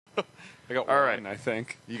I got All one, right. I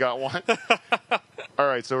think. You got one? All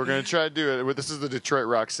right, so we're going to try to do it. This is the Detroit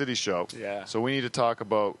Rock City show. Yeah. So we need to talk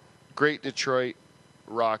about great Detroit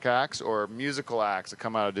rock acts or musical acts that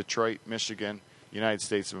come out of Detroit, Michigan, United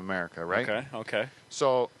States of America, right? Okay.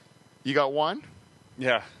 So you got one?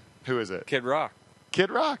 Yeah. Who is it? Kid Rock.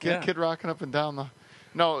 Kid Rock. Yeah, Yeah. Kid Rocking up and down the...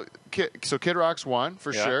 No, so Kid Rock's one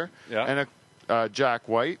for Yeah. sure. Yeah. And Jack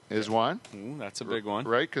White is one. Ooh, that's a big one.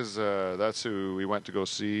 Right, because that's who we went to go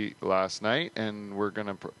see last night, and we're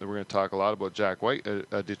gonna talk a lot about Jack White,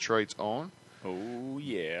 Detroit's own. Oh,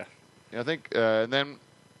 yeah. I think, and then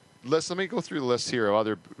let me go through the list here of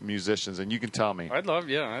other musicians, and you can tell me. I'd love to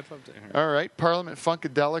hear. All right, Parliament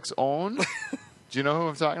Funkadelic's own. Do you know who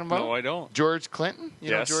I'm talking about? No, I don't. George Clinton.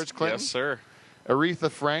 You know George Clinton? Yes, sir. Aretha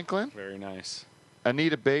Franklin. Very nice.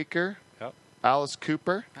 Anita Baker. Yep. Alice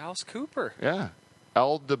Cooper. Alice Cooper. Yeah.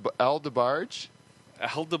 Al DeBarge.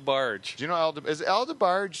 Al DeBarge. Do you know is Al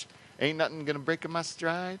DeBarge? Ain't nothing gonna break my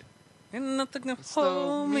stride. Ain't nothing gonna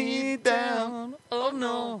hold me down. Oh,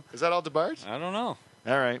 no. Is that Al DeBarge? I don't know.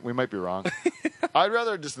 All right, we might be wrong. I'd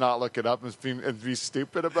rather just not look it up and be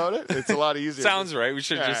stupid about it. It's a lot easier. Sounds right. We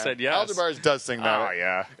should have just said yes. Al DeBarge does sing that. Oh,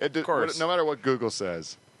 yeah. Of course. No matter what Google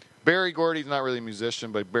says. Barry Gordy's not really a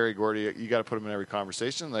musician, but Barry Gordy, you got to put him in every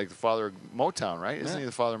conversation, like the father of Motown, right? Isn't he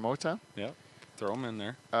the father of Motown? Yep. Throw him in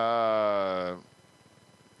there.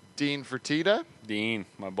 Dean Fertitta. Dean,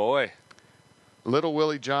 my boy. Little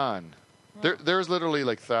Willie John. There's literally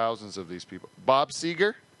like thousands of these people. Bob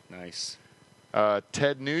Seger. Nice.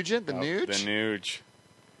 Ted Nugent, the Nuge. The Nuge.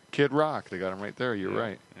 Kid Rock, they got him right there. You're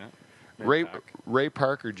right. Yeah. Ray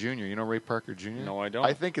Parker Jr. You know Ray Parker Jr.? No, I don't.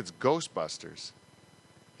 I think it's Ghostbusters.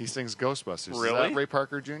 He sings Ghostbusters. Really? Is that Ray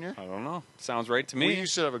Parker Jr.? I don't know. Sounds right to me. You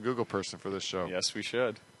should have a Google person for this show. Yes, we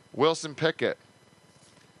should. Wilson Pickett.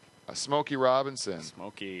 Smokey Robinson.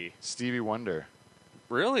 Smokey. Stevie Wonder.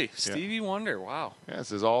 Really? Stevie Wonder. Wow. Yeah,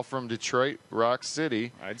 this is all from Detroit, Rock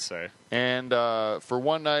City. I'd say. And for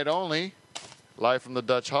one night only, live from the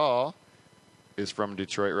Dutch Hall, is from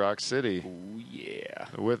Detroit, Rock City. Oh, yeah.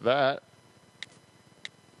 With that,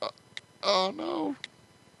 oh no,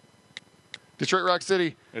 Detroit, Rock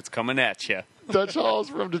City. It's coming at you. Dutch Hall's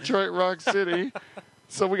from Detroit, Rock City.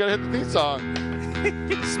 So we got to hit the theme song.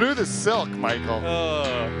 Smooth as silk, Michael.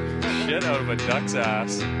 Oh, shit out of a duck's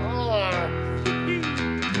ass.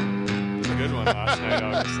 Good one last night,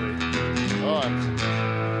 obviously.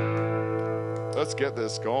 Let's get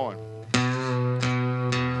this going.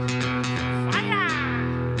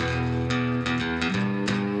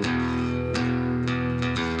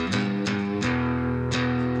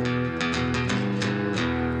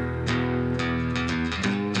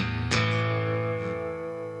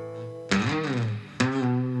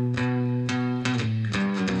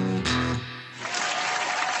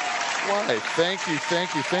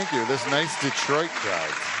 Thank you. This nice Detroit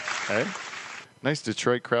crowd. Hey? Nice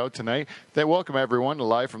Detroit crowd tonight. Welcome, everyone, to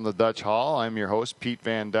Live from the Dutch Hall. I'm your host, Pete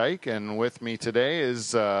Van Dyke, and with me today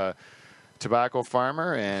is tobacco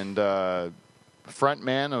farmer and front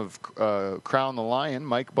man of Crown the Lion,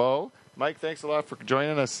 Mike Bouw. Mike, thanks a lot for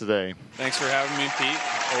joining us today. Thanks for having me, Pete.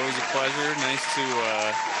 Always a pleasure. Nice to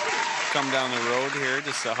come down the road here,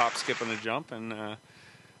 just a hop, skip, and a jump, and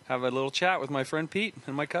have a little chat with my friend Pete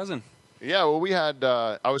and my cousin. Yeah, well, we had,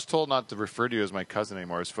 I was told not to refer to you as my cousin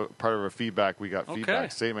anymore. It's part of our feedback. We got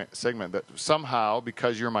feedback segment that somehow,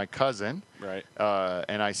 because you're my cousin, right?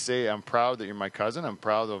 And I say I'm proud that you're my cousin. I'm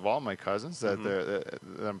proud of all my cousins, that, that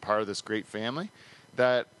I'm part of this great family,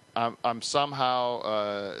 that I'm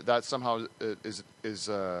somehow, that somehow is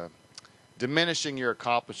diminishing your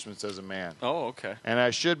accomplishments as a man. Oh, okay. And I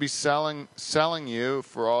should be selling you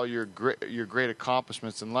for all your great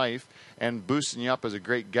accomplishments in life and boosting you up as a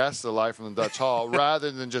great guest alive from the Dutch Hall,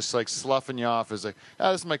 rather than just like sloughing you off as like,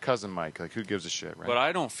 this is my cousin Mike. Like, who gives a shit, right? But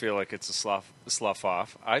I don't feel like it's a slough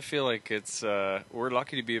off. I feel like it's we're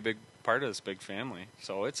lucky to be a big part of this big family.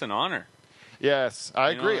 So it's an honor. Yes, I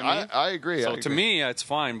agree. I agree. So to me, it's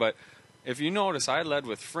fine. But if you notice, I led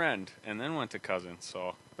with friend and then went to cousin.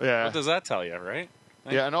 So yeah, what does that tell you, right?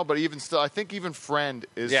 Yeah, I know. But even still, I think even friend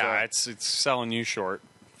is. Yeah, it's selling you short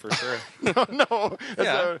for sure. No.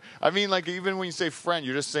 Yeah. I mean, like, even when you say friend,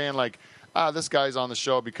 you're just saying like, this guy's on the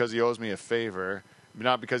show because he owes me a favor.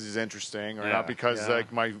 Not because he's interesting, or not because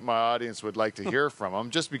like my audience would like to hear from him.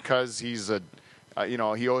 Just because he's a.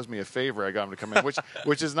 He owes me a favor. I got him to come in,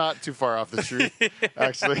 which is not too far off the truth,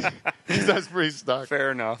 actually. That's pretty stuck.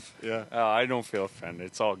 Fair enough. Yeah. I don't feel offended.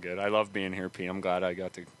 It's all good. I love being here, Pete. I'm glad I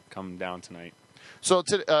got to come down tonight. So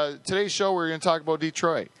today's show, we're going to talk about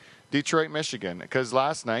Detroit. Detroit, Michigan. Because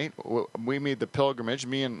last night we made the pilgrimage.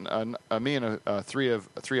 Me and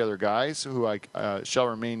three other guys who I shall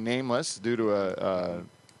remain nameless due to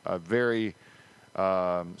a very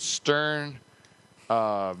stern,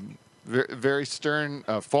 very stern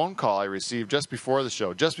phone call I received just before the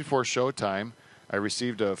show, just before showtime. I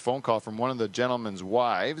received a phone call from one of the gentlemen's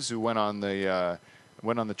wives who went on the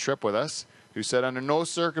trip with us, who said, "Under no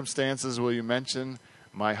circumstances will you mention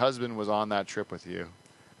my husband was on that trip with you."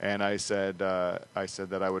 And I said that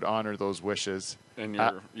I would honor those wishes. And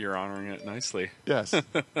you're honoring it nicely. Yes,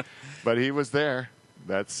 but he was there.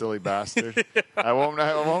 That silly bastard. I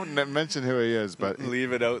won't mention who he is, but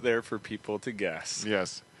leave it out there for people to guess.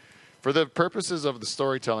 Yes, for the purposes of the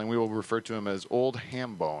storytelling, we will refer to him as Old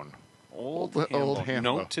Hambone. Old Hambone.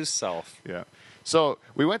 Note to self. Yeah. So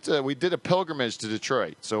we did a pilgrimage to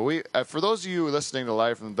Detroit. So for those of you listening to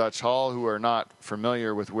Live from the Dutch Hall who are not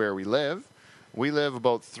familiar with where we live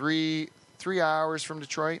about three hours from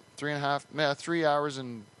Detroit, 3.5, 3 hours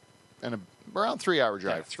and around 3 hour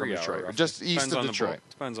drive from Detroit, roughly. Just east of Detroit.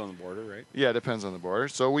 Depends on the border, right? Yeah, it depends on the border.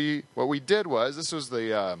 So what we did was this was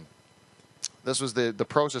the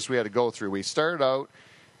process we had to go through. We started out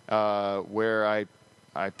where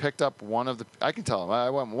I picked up one of the. I can tell him.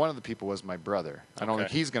 One of the people was my brother. I don't think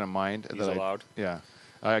he's going to mind. He's allowed. Yeah,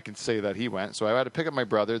 I can say that he went. So I had to pick up my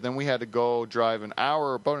brother. Then we had to go drive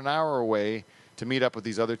about an hour away to meet up with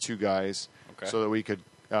these other two guys, so that we could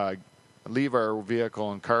leave our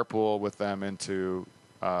vehicle and carpool with them into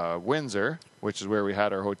Windsor, which is where we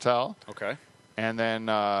had our hotel. Okay. And then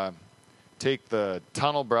take the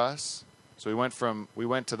tunnel bus. So we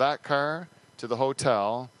went to that car to the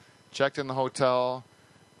hotel, checked in the hotel,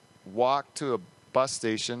 walked to a bus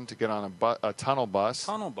station to get on a tunnel bus.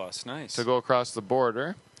 Tunnel bus, nice. To go across the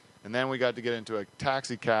border. And then we got to get into a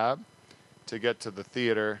taxi cab to get to the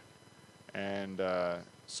theater. And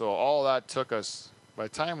so all that took us, by the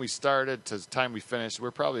time we started to the time we finished,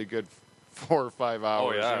 we're probably a good 4 or 5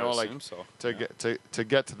 hours. Oh, yeah, I assume so. To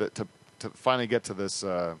finally get to this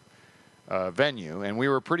venue. And we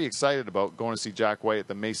were pretty excited about going to see Jack White at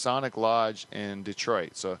the Masonic Lodge in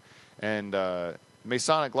Detroit. So, and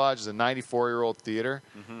Masonic Lodge is a 94-year-old theater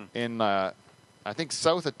in, I think,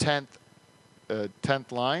 south of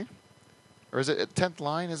 10th line. Or is it 10th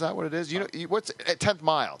line? Is that what it is? You know, what's 10th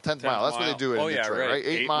mile? 10th mile. That's what they do it in Detroit, right?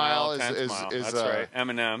 8 mile is that's right.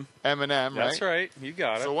 M&M, right? That's right. You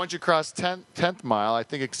got it. So once you cross 10th mile, I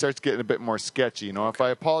think it starts getting a bit more sketchy. You know, if I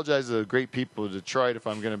apologize to the great people of Detroit if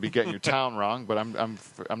I'm going to be getting your town wrong, but I'm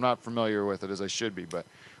not familiar with it as I should be. But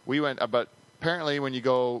we went. But apparently, when you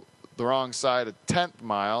go the wrong side of 10th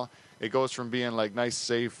mile, it goes from being like nice,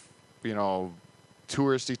 safe, you know,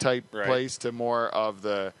 touristy type place to more of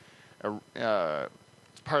the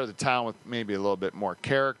part of the town with maybe a little bit more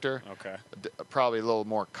character. Okay. Probably a little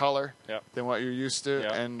more color than what you're used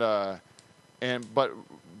to,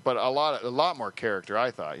 but a lot more character, I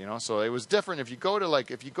thought. You know, so it was different. If you go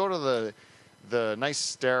to the nice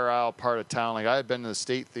sterile part of town, like I had been to the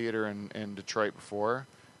State Theater in Detroit before,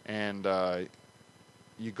 and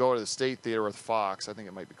you go to the State Theater with Fox. I think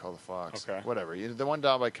it might be called the Fox. Okay. Whatever. The one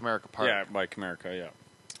down by Comerica Park. Yeah, by Comerica.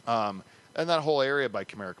 Yeah. And that whole area by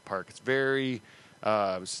Comerica Park, it's very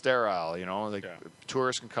sterile, you know. Like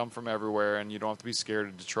tourists can come from everywhere, and you don't have to be scared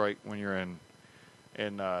of Detroit when you're in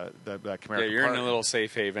that Comerica Park. Yeah, you're in a little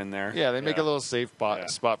safe haven there. Yeah, they make a little safe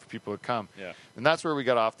spot for people to come. Yeah. And that's where we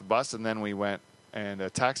got off the bus, and then we went and a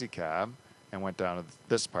taxi cab and went down to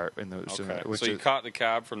this part. So you caught the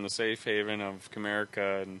cab from the safe haven of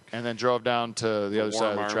Comerica, and then drove down to the other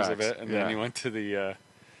side of the tracks. Of it, and then you went to the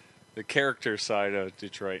character side of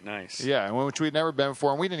Detroit. Nice. Yeah, which we'd never been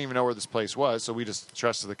before, and we didn't even know where this place was, so we just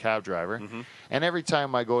trusted the cab driver. And every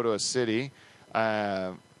time I go to a city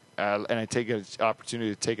and I take an opportunity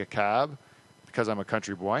to take a cab, because I'm a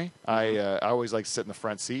country boy, I always like to sit in the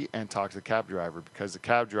front seat and talk to the cab driver, because the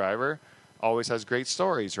cab driver always has great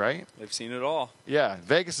stories, right? They've seen it all. Yeah,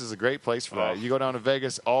 Vegas is a great place for that. You go down to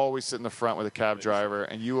Vegas, always sit in the front with a cab driver,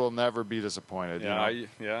 and you will never be disappointed. Yeah, you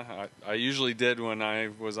know? I usually did when I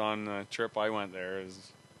was on a trip. I went there.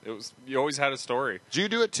 You always had a story. Do you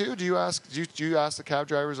do it too? Do you ask the cab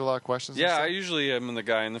drivers a lot of questions? Yeah, I usually am the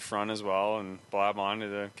guy in the front as well and blab on to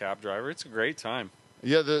the cab driver. It's a great time.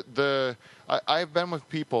 Yeah, I've been with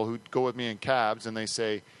people who go with me in cabs, and they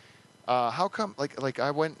say, how come, like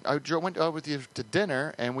I went out with you to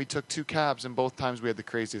dinner, and we took 2 cabs, and both times we had the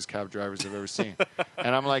craziest cab drivers I've ever seen.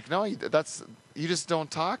 And I'm like, no, you just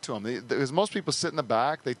don't talk to them. Because most people sit in the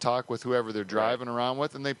back, they talk with whoever they're driving around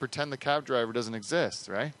with, and they pretend the cab driver doesn't exist,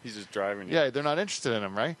 right? He's just driving you. Yeah, they're not interested in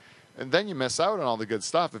him, right? And then you miss out on all the good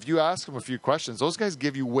stuff. If you ask them a few questions, those guys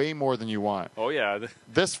give you way more than you want. Oh, yeah.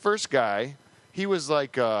 This first guy, he was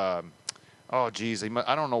like, oh, geez,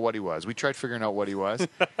 I don't know what he was. We tried figuring out what he was.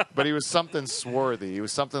 But he was something swarthy. He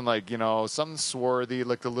was something like, something swarthy,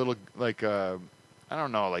 looked a little like, I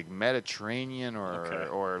don't know, like Mediterranean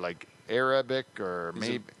or like Arabic or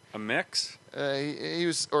maybe. A mix? He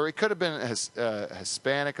was, or he could have been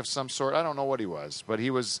Hispanic of some sort. I don't know what he was. But he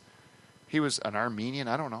was an Armenian.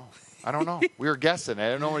 I don't know. We were guessing. I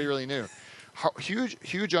don't know what he really knew. Huge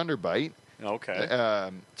underbite. Okay.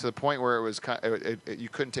 To the point where it was you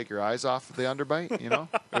couldn't take your eyes off of the underbite.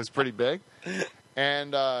 It was pretty big.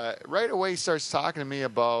 And right away he starts talking to me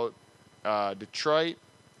about Detroit,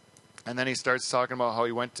 and then he starts talking about how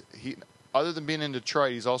he went. Other than being in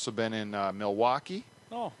Detroit, he's also been in Milwaukee.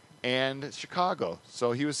 Oh. And Chicago.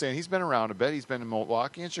 So he was saying he's been around a bit. He's been in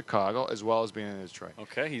Milwaukee and Chicago as well as being in Detroit.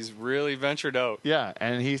 Okay, he's really ventured out. Yeah,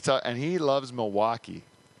 and he loves Milwaukee.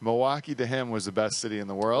 Milwaukee to him was the best city in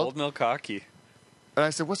the world. Old Milwaukee. And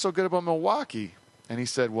I said, "What's so good about Milwaukee?" And he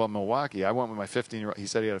said, "Well, Milwaukee. I went with my 15-year-old. He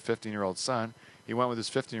said he had a 15-year-old son. He went with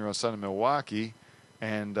his 15-year-old son to Milwaukee,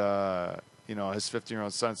 and his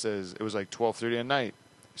 15-year-old son says it was like 12:30 at night.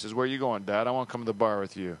 He says, "Where are you going, Dad? I want to come to the bar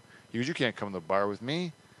with you." He goes, "You can't come to the bar with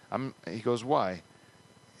me." He goes, "Why?"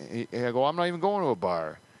 I go, "I'm not even going to a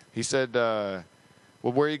bar." He said, "Well,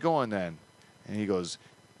 where are you going then?" And he goes,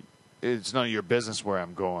 "It's none of your business where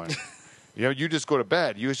I'm going. You just go to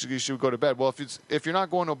bed. You should go to bed." Well, if you're not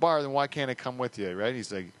going to a bar, then why can't I come with you, right?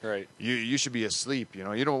 He's like, right. You should be asleep.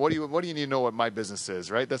 What do you need to know what my business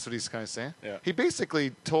is, right? That's what he's kind of saying. Yeah. He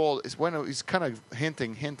basically he's kind of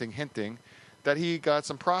hinting that he got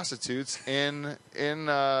some prostitutes in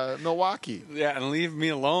Milwaukee. Yeah, and leave me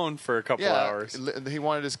alone for a couple hours. He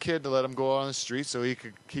wanted his kid to let him go out on the street so he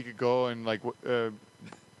could go and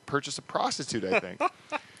purchase a prostitute, I think.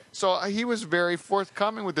 So he was very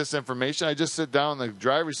forthcoming with this information. I just sit down in the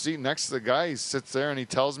driver's seat next to the guy. He sits there and he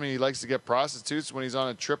tells me he likes to get prostitutes when he's on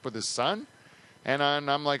a trip with his son. And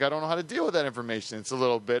I'm like, I don't know how to deal with that information. It's a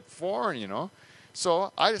little bit foreign,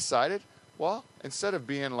 So I decided, well, instead of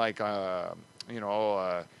being like,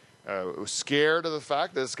 scared of the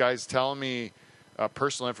fact that this guy's telling me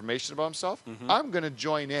personal information about himself, I'm going to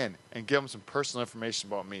join in and give him some personal information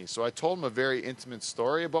about me. So I told him a very intimate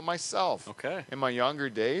story about myself. Okay. In my younger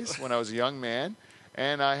days when I was a young man.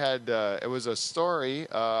 And I had, it was a story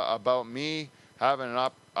about me having an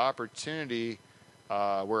opportunity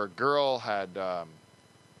where a girl had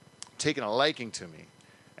taken a liking to me,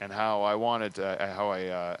 and how I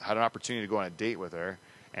had an opportunity to go on a date with her.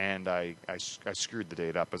 And I screwed the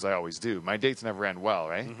date up, as I always do. My dates never end well,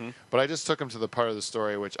 right? But I just took him to the part of the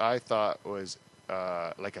story which I thought was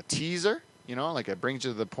like a teaser, like it brings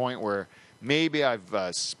you to the point where maybe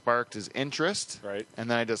I've sparked his interest, right? And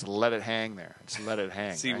then I just let it hang there. See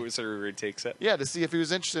where he takes it. Yeah, to see if he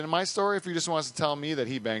was interested in my story, if he just wants to tell me that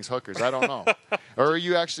he bangs hookers. I don't know. Or are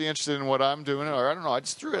you actually interested in what I'm doing? Or I don't know.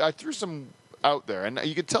 I threw some out there, and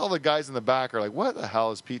you could tell the guys in the back are like, "What the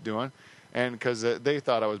hell is Pete doing?" And because they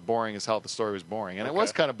thought I was boring as hell, the story was boring, and it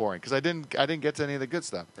was kind of boring because I didn't get to any of the good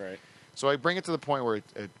stuff. Right. So I bring it to the point where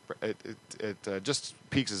it just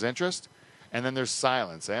piques his interest, and then there's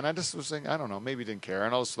silence. And I just was saying, I don't know, maybe he didn't care,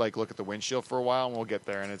 and I'll just look at the windshield for a while, and we'll get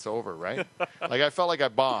there, and it's over, right? I felt like I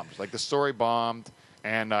bombed, like the story bombed,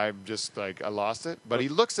 and I just I lost it. But he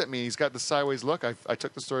looks at me, he's got the sideways look. I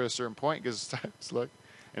took the story to a certain point, he gives a sideways look,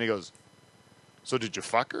 and he goes, "So did you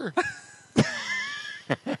fuck her?"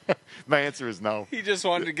 My answer is no. He just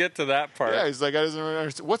wanted to get to that part. Yeah, he's like, I doesn't really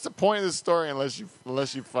understand. What's the point of the story unless you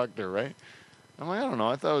fucked her, right? I'm like, I don't know.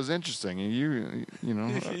 I thought it was interesting. And you know.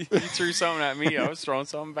 You threw something at me. I was throwing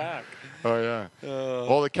something back. Oh, yeah.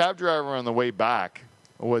 Well, the cab driver on the way back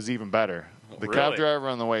was even better. The cab driver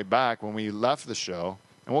on the way back, when we left the show,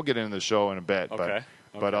 and we'll get into the show in a bit,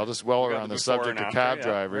 but I'll just, while we're on the subject of cab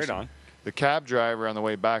drivers. Right on. The cab driver on the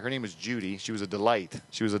way back, her name was Judy. She was a delight.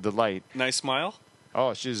 Nice smile?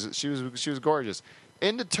 Oh, she was gorgeous.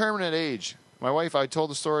 Indeterminate age. My wife, I told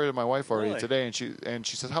the story to my wife already today, and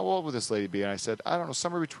she said, "How old would this lady be?" And I said, "I don't know,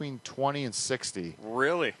 somewhere between 20 and 60."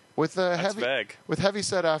 Really? With That's vague. With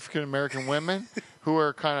heavy-set African American women who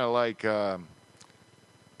are kind of like,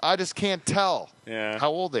 I just can't tell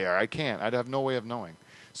how old they are. I can't. I'd have no way of knowing.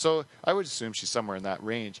 So I would assume she's somewhere in that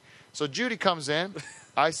range. So Judy comes in.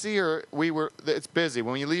 I see her. It's busy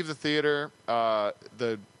when you leave the theater.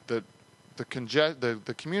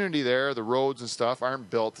 The community there, the roads and stuff aren't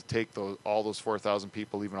built to take all those 4,000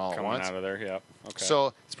 people leaving all at once. Coming out of there, yeah. Okay.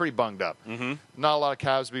 So it's pretty bunged up. Not a lot of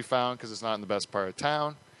cabs to be found because it's not in the best part of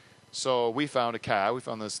town. So we found a cab. We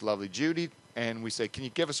found this lovely Judy, and we say, "Can you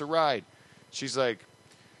give us a ride?" She's like,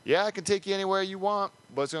 yeah, I can take you anywhere you want,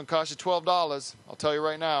 but it's going to cost you $12. I'll tell you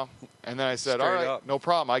right now. And then I said, Straight all right, up. no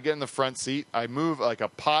problem. I get in the front seat. I move like a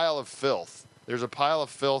pile of filth. There's a pile of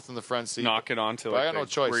filth in the front seat. Knock it onto But I like got no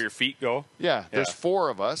choice. where your feet go. Yeah, there's Yeah. 4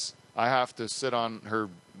 of us. I have to sit on her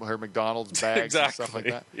McDonald's bags Exactly. and stuff like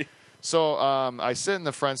that. So I sit in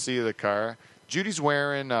the front seat of the car. Judy's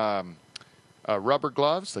wearing rubber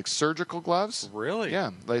gloves, like surgical gloves. Really?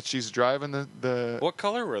 Yeah, like she's driving the What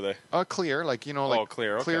color were they? clear, like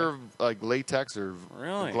clear, okay. clear like latex or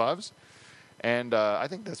Really? gloves. And I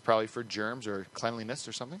think that's probably for germs or cleanliness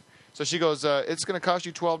or something. So she goes, it's going to cost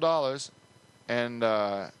you $12, and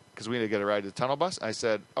because we need to get a ride to the tunnel bus. I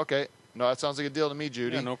said, okay, no, that sounds like a deal to me,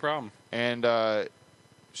 Judy. Yeah, no problem. And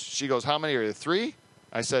she goes, how many are there? 3?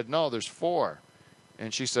 I said, no, there's 4.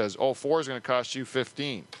 And she says, oh, 4 is going to cost you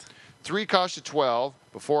 $15. 3 costs you $12,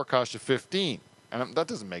 but 4 costs you $15. And that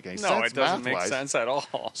doesn't make any sense. No, it doesn't make math-wise. sense at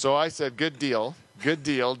all. So I said, good deal,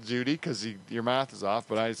 Judy, because your math is off,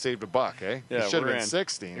 but I saved $1, eh? Yeah, it should have we're been in.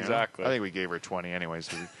 16. You know? Exactly. I think we gave her 20 anyways,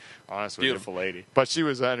 to be honest with you. Beautiful lady. But she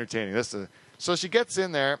was entertaining. So she gets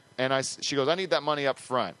in there, and she goes, I need that money up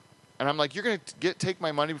front. And I'm like, you're going to take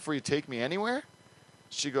my money before you take me anywhere?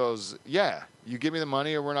 She goes, yeah, you give me the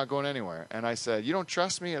money or we're not going anywhere. And I said, you don't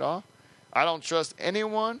trust me at all? I don't trust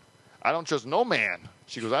anyone. I don't trust no man.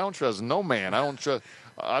 She goes, I don't trust no man. I don't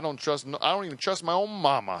even trust my own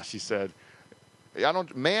mama, she said.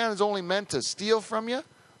 Man is only meant to steal from you,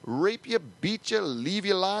 rape you, beat you, leave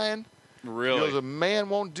you lying. Really? She goes, a man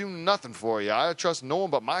won't do nothing for you. I trust no one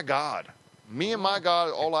but my God. Me and my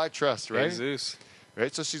God, all I trust, right? Jesus.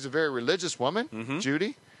 Right? So she's a very religious woman,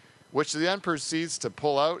 Judy, which then proceeds to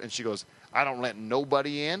pull out, and she goes, I don't let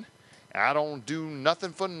nobody in. I don't do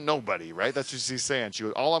nothing for nobody, right? That's what she's saying. She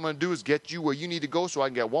goes, all I'm going to do is get you where you need to go so I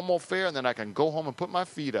can get one more fare, and then I can go home and put my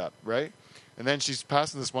feet up, right? And then she's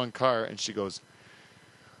passing this one car, and she goes,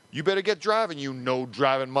 you better get driving, you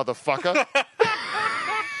no-driving motherfucker.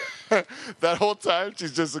 That whole time,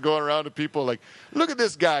 she's just going around to people like, look at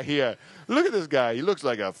this guy here. Look at this guy. He looks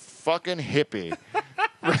like a fucking hippie.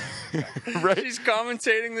 Right? She's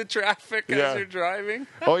commentating the traffic Yeah. as you're driving.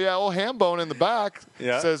 Oh, yeah, old Hambone in the back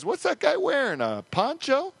says, what's that guy wearing, a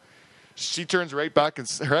poncho? She turns right back and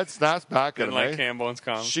her head snaps back at him. Like eh? Hambone's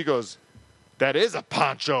comment. She goes, that is a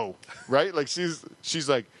poncho, right? Like she's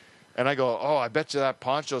like, and I go, oh, I bet you that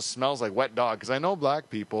poncho smells like wet dog. Because I know black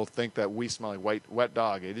people think that we smell like wet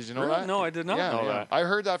dog. Eh? Did you know Really? that? No, I did not know that. I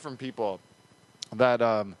heard that from people that,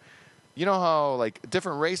 you know how like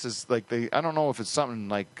different races, like I don't know if it's something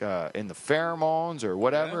like in the pheromones or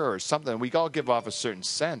whatever or something. We all give off a certain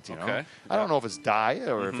scent, you know. Okay. I don't know if it's diet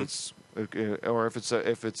or if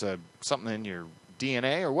it's something in your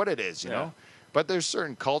DNA or what it is, you know. But there's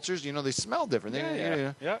certain cultures, you know, they smell different.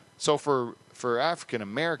 Yeah. So for African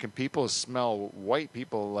American people, smell white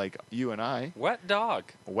people like you and I. Wet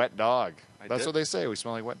dog. Wet dog. I That's did. what they say. We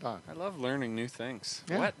smell like wet dog. I love learning new things.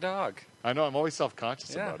 Yeah. Wet dog. I know. I'm always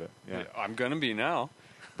self-conscious about it. Yeah. I'm going to be now.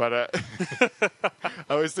 But I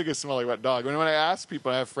always think I smell like wet dog. When I ask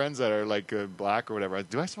people, I have friends that are like black or whatever.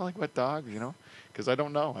 Do I smell like wet dog? You know, because I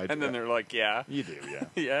don't know. And then they're like, yeah. You do, yeah.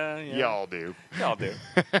 Yeah. Y'all do. Y'all do.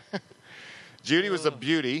 Judy was a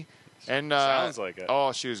beauty, and Sounds like it.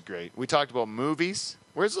 Oh, she was great. We talked about movies.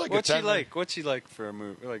 Where's like What's a she 10 like? What's she like for a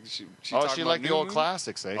movie? Like she Oh, talking she about liked the new old movies?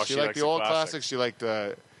 classics. Eh? Oh, She she liked likes the old the classics. classics.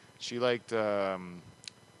 She liked.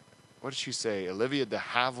 What did she say? Olivia de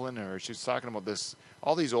Havilland, or she was talking about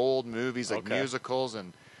all these old movies like musicals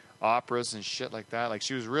and operas and shit like that. Like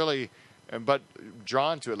she was really, but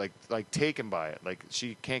drawn to it, like taken by it. Like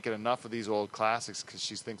she can't get enough of these old classics because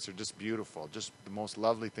she thinks they're just beautiful, just the most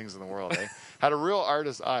lovely things in the world. Eh? Had a real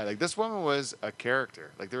artist eye. Like this woman was a character.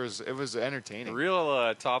 Like it was entertaining. A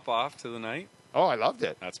real top off to the night. Oh, I loved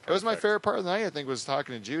it. That's perfect. It was my favorite part of the night, I think, was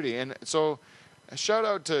talking to Judy. And so, a shout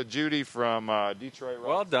out to Judy from Detroit Rock.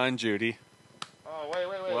 Well done, Judy. Oh, wait.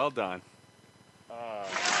 Well done. There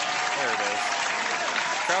it is.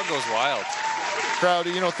 Crowd goes wild. Crowd,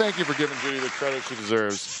 thank you for giving Judy the credit she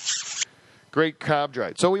deserves. Great cab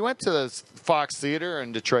ride. So we went to the Fox Theater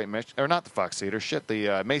in Detroit, Michigan. Or not the Fox Theater,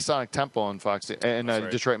 the Masonic Temple in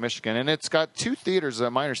Right. Detroit, Michigan. And it's got 2 theaters.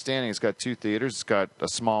 My understanding, it's got 2 theaters. It's got a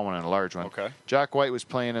small one and a large one. Okay. Jack White was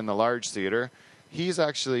playing in the large theater. He's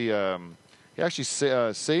actually... He actually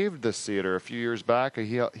saved this theater a few years back.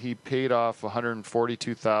 He paid off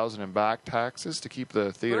 $142,000 in back taxes to keep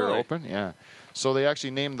the theater Really? open. Yeah, so they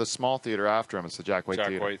actually named the small theater after him. It's the Jack White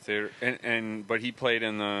Theater. Jack White Theater. But he played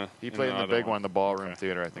in the... He played in the other big one, the Ballroom Okay.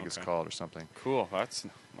 Theater, I think it's called, or something. Cool. That's...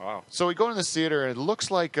 Wow. So we go in this theater, and it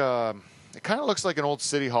looks like it kind of looks like an old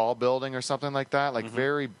city hall building or something like that. Like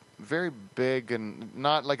very very big and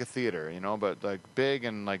not like a theater, you know, but like big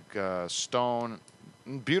and like stone,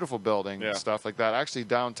 beautiful building and stuff like that. Actually,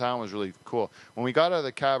 downtown was really cool. When we got out of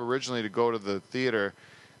the cab originally to go to the theater,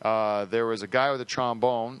 there was a guy with a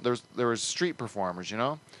trombone. There was street performers, you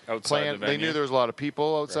know, outside the venue. They knew there was a lot of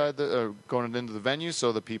people outside going into the venue,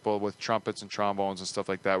 so the people with trumpets and trombones and stuff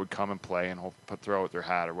like that would come and play and throw out their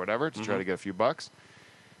hat or whatever to try to get a few bucks.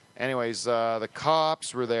 Anyways, the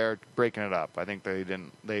cops were there breaking it up. I think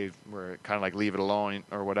they were kind of like leave it alone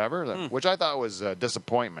or whatever, which I thought was a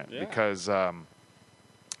disappointment because,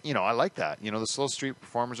 you know, I like that. You know, the slow street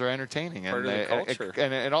performers are entertaining. Part of the culture.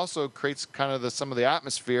 And it also creates kind of some of the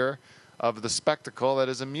atmosphere of the spectacle that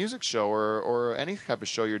is a music show or any type of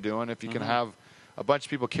show you're doing. If you can have a bunch of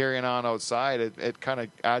people carrying on outside, it kind of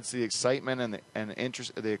adds to the excitement and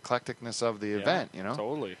interest, the eclecticness of the event, you know?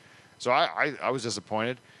 Totally. So I was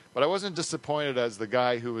disappointed. But I wasn't disappointed as the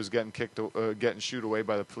guy who was getting shooed away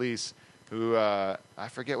by the police, who I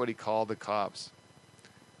forget what he called the cops,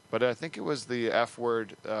 but I think it was the F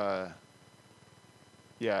word. It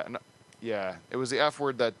was the F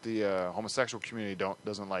word that the homosexual community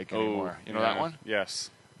doesn't like anymore. You know that one? Yes.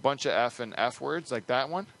 Bunch of F and F words like that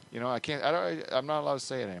one. You know, I'm not allowed to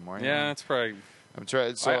say it anymore. Yeah, that's probably. I'm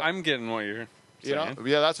trying. So I'm getting what you're. You know,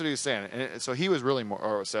 yeah, that's what he was saying. And so he was really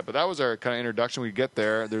more upset. But that was our kind of introduction. We get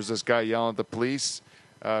there. There's this guy yelling at the police,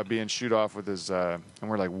 being shoot off with his, and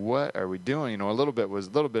we're like, "What are we doing?" You know, a little bit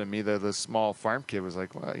of me, the small farm kid, was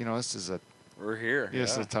like, "Well, you know, we're here.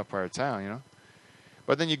 This is a tough part of town, you know."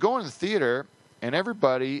 But then you go in the theater, and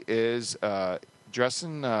everybody is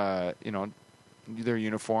dressing, you know, their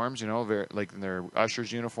uniforms. You know, like their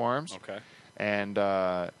ushers' uniforms. Okay. And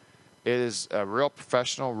it is real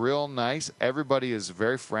professional, real nice. Everybody is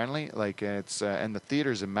very friendly. Like it's and the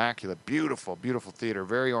theater's immaculate, beautiful, beautiful theater,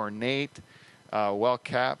 very ornate, well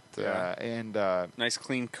kept, and nice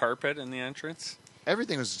clean carpet in the entrance.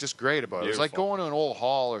 Everything was just great about it. It was like going to an old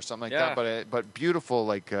hall or something like that, but beautiful,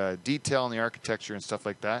 like detail in the architecture and stuff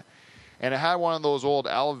like that. And it had one of those old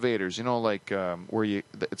elevators, you know, like where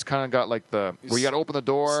it's kind of got like where you got to open the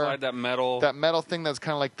door, slide that metal thing that's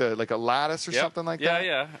kind of like a lattice or something like that.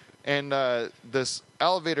 Yeah. And this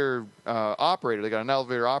elevator operator, they got an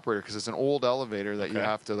elevator operator because it's an old elevator that you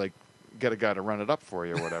have to like get a guy to run it up for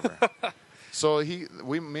you or whatever. So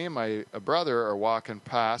me and my brother are walking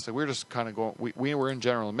past, and we're just kind of going. We were in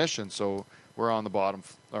general admission, so we're on the bottom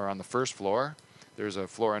or on the first floor. There's a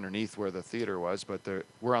floor underneath where the theater was, but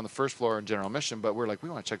we're on the first floor in general admission. But we're like, we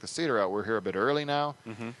want to check the theater out. We're here a bit early now,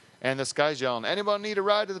 and this guy's yelling, "Anybody need a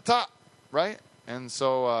ride to the top?" Right? And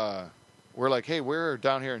so. We're like, hey, we're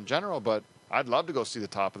down here in general, but I'd love to go see the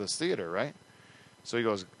top of this theater, right? So he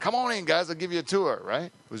goes, come on in, guys. I'll give you a tour, right?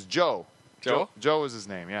 It was Joe. Joe was his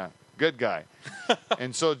name, yeah. Good guy.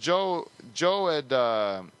 And so Joe had,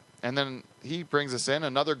 and then he brings us in.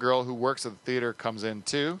 Another girl who works at the theater comes in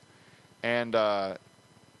too, and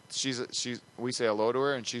we say hello to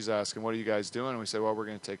her, and she's asking, what are you guys doing? And we say, well, we're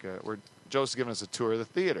going to Joe's giving us a tour of the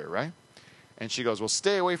theater, right? And she goes, well,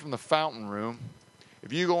 stay away from the fountain room.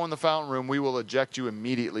 If you go in the fountain room, we will eject you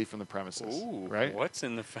immediately from the premises. Ooh, right? What's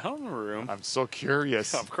in the fountain room? I'm so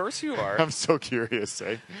curious. Of course you are. I'm so curious,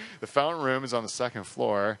 eh? The fountain room is on the second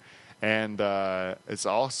floor, and it's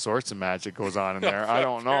all sorts of magic goes on in there. I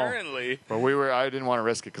don't know. Apparently. But I didn't want to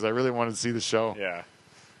risk it because I really wanted to see the show. Yeah.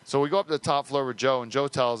 So we go up to the top floor with Joe, and Joe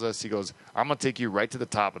tells us, he goes, I'm going to take you right to the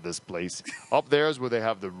top of this place. Up there is where they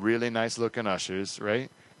have the really nice-looking ushers, right?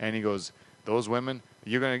 And he goes, those women,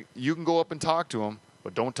 you can go up and talk to them,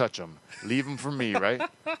 but don't touch them. Leave them for me, right?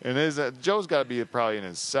 And Joe's got to be probably in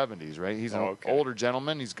his 70s, right? He's an older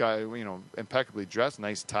gentleman. He's got, you know, impeccably dressed,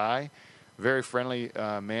 nice tie, very friendly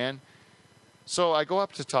man. So I go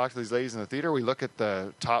up to talk to these ladies in the theater. We look at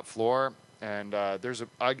the top floor, and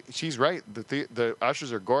she's right. The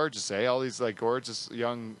ushers are gorgeous, eh? All these like gorgeous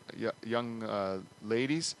young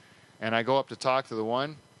ladies. And I go up to talk to the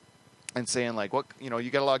one and saying like, what, you know, you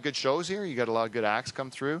got a lot of good shows here. You got a lot of good acts come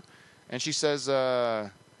through. And she says, yeah,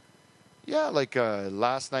 like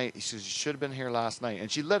last night. She says, you should have been here last night.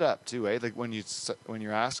 And she lit up too, eh? Like when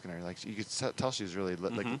you're asking her, like you could tell she was really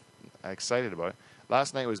like excited about it.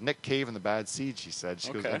 Last night was Nick Cave and the Bad Seed. She said.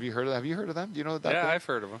 She goes, have you heard of them? Do you know that? Yeah, I've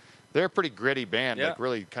heard of them. They're a pretty gritty band, like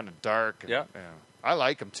really kind of dark. And, I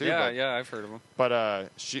like them too. Yeah, I've heard of them. But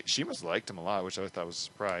she must have liked them a lot, which I thought was a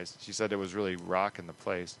surprise. She said it was really rocking the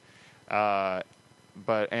place. And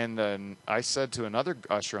then I said to another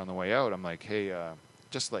usher on the way out, I'm like, hey,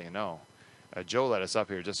 just to let you know, Joe let us up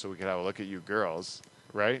here just so we could have a look at you girls,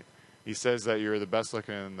 right? He says that you're the best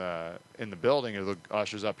looking in the building. The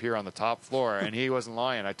ushers up here on the top floor, and he wasn't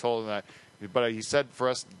lying. I told him that But he said for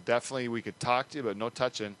us, definitely we could talk to you, but no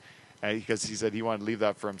touching. Because he said he wanted to leave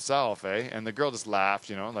that for himself, eh? And the girl just laughed,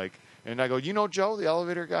 like, and I go, you know Joe, the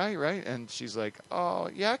elevator guy, right? And she's like, oh,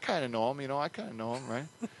 yeah, I kind of know him, I kind of know him, right?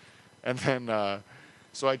 And then,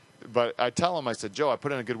 but I tell him, I said, Joe, I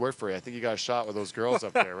put in a good word for you. I think you got a shot with those girls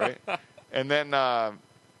up there, right? And then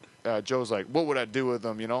Joe's like, what would I do with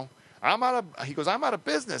them, he goes, I'm out of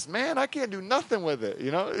business, man. I can't do nothing with it,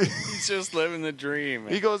 He's just living the dream.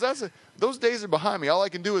 He goes, those days are behind me. All I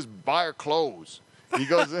can do is buy her clothes. He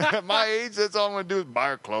goes, at my age, that's all I'm going to do is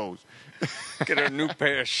buy her clothes. Get her a new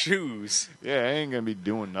pair of shoes. Yeah, I ain't going to be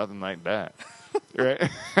doing nothing like that. Right?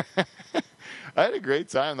 I had a great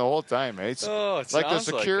time the whole time, mate. Like the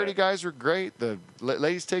security guys were great. The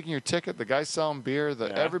ladies taking your ticket, the guys selling beer,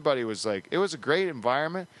 everybody was like, it was a great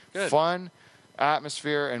environment, fun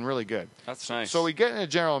atmosphere, and really good. That's nice. So we get in a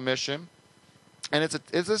general admission, and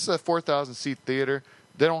this is a 4,000 seat theater.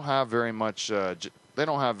 They don't have very much.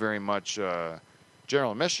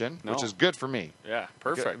 General admission, which is good for me. Yeah,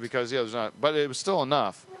 perfect. Because there's not, but it was still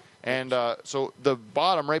enough. And so the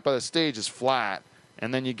bottom right by the stage is flat,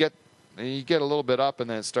 and then you get a little bit up, and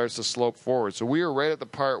then it starts to slope forward. So we were right at the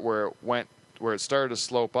part where it started to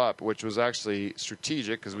slope up, which was actually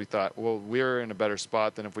strategic because we thought, well, we're in a better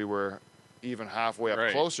spot than if we were even halfway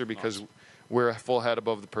up closer because we're a full head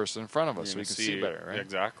above the person in front of us, so we can see better, right?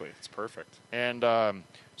 Exactly. It's perfect. And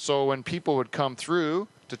so when people would come through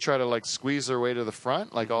to try to like squeeze their way to the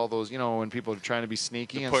front, like all those, when people are trying to be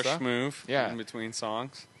sneaky and push stuff. Move in between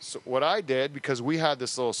songs. So what I did, because we had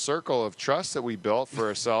this little circle of trust that we built for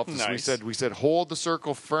ourselves, nice. we said hold the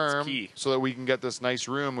circle firm so that we can get this nice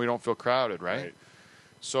room. We don't feel crowded, right?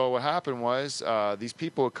 So what happened was these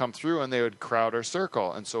people would come through and they would crowd our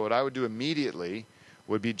circle. And so what I would do immediately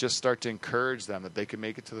would be just start to encourage them that they could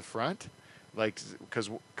make it to the front. Like, because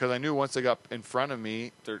I knew once they got in front of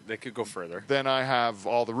me, they could go further. Then I have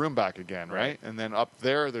all the room back again, right? And then up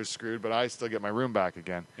there, they're screwed, but I still get my room back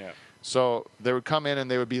again. Yeah. So they would come in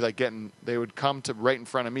and they would be like they would come to right in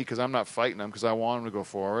front of me because I'm not fighting them because I want them to go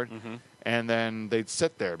forward. Mm-hmm. And then they'd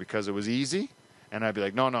sit there because it was easy. And I'd be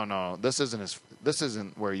like, no, this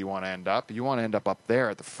isn't where you want to end up. You want to end up there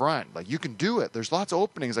at the front. Like, you can do it. There's lots of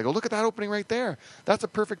openings. I go, look at that opening right there. That's a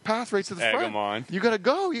perfect path right to the front. Egg 'em on. You got to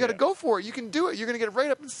go. You got to go for it. You can do it. You're going to get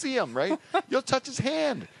right up and see him, right? You'll touch his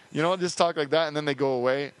hand. Just talk like that, and then they go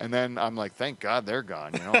away. And then I'm like, thank God they're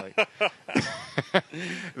gone. Like,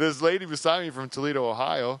 this lady beside me from Toledo,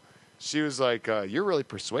 Ohio, she was like, you're really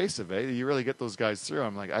persuasive, eh? You really get those guys through.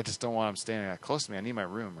 I'm like, I just don't want them standing that close to me. I need my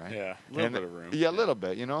room, right? Yeah, a little bit of room. Yeah, a little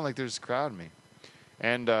bit. Like they're just crowding me.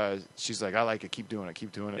 And she's like, I like it. Keep doing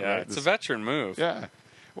it. Yeah, right? It's a veteran move. Yeah.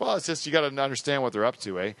 Well, it's just you got to understand what they're up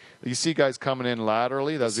to, eh? You see guys coming in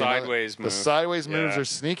laterally. The sideways move. The sideways moves are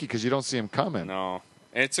sneaky because you don't see them coming. No.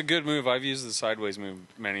 It's a good move. I've used the sideways move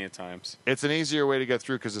many a times. It's an easier way to get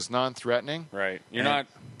through because it's non-threatening. Right. You're not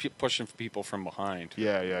pushing people from behind.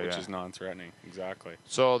 Which is non-threatening. Exactly.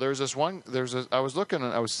 So there's this one. I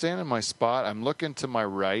was standing in my spot. I'm looking to my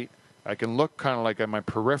right. I can look kind of like at my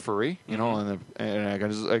periphery, and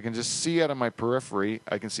I can just see out of my periphery.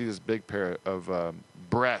 I can see this big pair of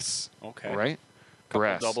breasts. Okay. Right.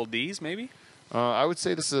 Breasts. Double D's maybe. I would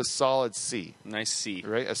say this is a solid C. Nice C.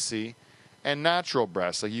 Right, a C. And natural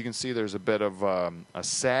breasts, like you can see, there's a bit of a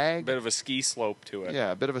sag, a bit of a ski slope to it.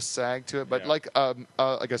 Yeah, a bit of a sag to it, but like a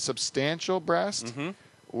substantial breast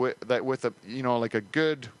with a like a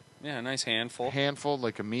good a nice handful,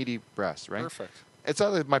 like a meaty breast, right? Perfect. It's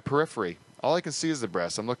out of my periphery. All I can see is the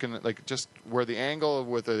breast. I'm looking at like just where the angle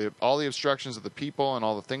with all the obstructions of the people and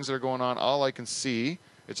all the things that are going on. All I can see,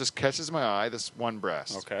 it just catches my eye. This one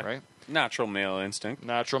breast. Okay. Right. Natural male instinct.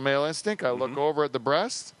 I look over at the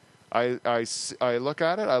breast. I look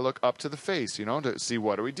at it. I look up to the face, to see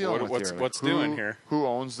what are we dealing with here. What's doing here? Who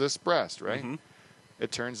owns this breast, right? Mm-hmm.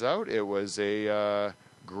 It turns out it was a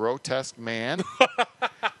grotesque man,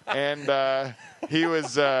 and he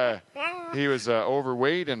was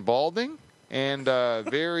overweight and balding, and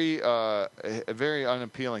very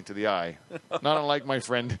unappealing to the eye. Not unlike my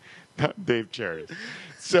friend Dave Cherry.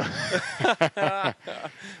 So I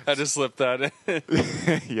just slipped that in.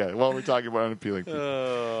 Yeah, well, we're talking about unappealing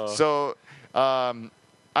people. So I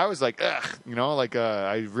was like, ugh,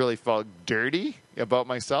 I really felt dirty about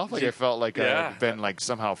myself. Like I felt like I'd been like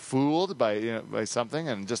somehow fooled by something,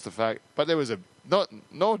 and just the fact. But there was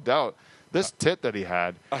no doubt. This tit that he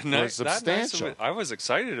had was substantial. I was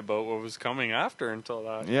excited about what was coming after until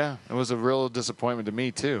that. Yeah, it was a real disappointment to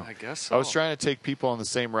me, too. I guess so. I was trying to take people on the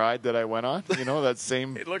same ride that I went on, that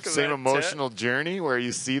same emotional journey where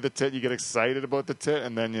you see the tit, you get excited about the tit,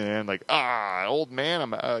 and then you end like, old man,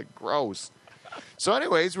 I'm gross. So,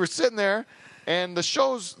 anyways, we're sitting there, and the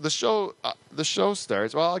show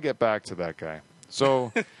starts. Well, I'll get back to that guy.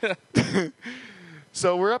 So,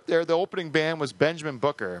 so we're up there. The opening band was Benjamin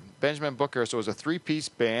Booker. Benjamin Booker. So it was a 3-piece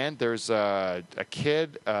band. There's a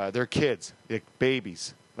kid. They're kids, like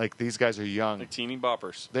babies. Like these guys are young, like teeny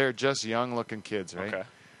boppers. They're just young-looking kids, right? Okay.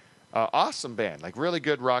 Awesome band, like really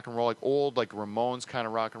good rock and roll, like old, like Ramones kind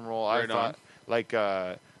of rock and roll. Right I thought, like,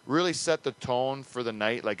 really set the tone for the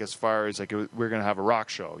night, like as far as like we're gonna have a rock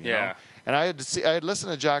show, you know? And I had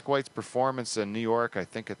listened to Jack White's performance in New York, I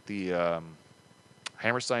think at the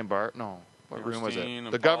Hammerstein Bar. No, what room was it?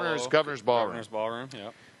 The Governor's Ballroom. Governor's Ballroom,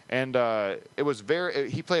 yeah. And it was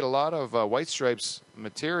he played a lot of White Stripes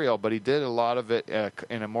material, but he did a lot of it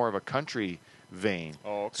in a more of a country vein.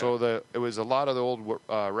 Oh, okay. So it was a lot of the old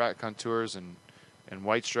Rat Contours and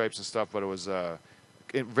White Stripes and stuff, but it was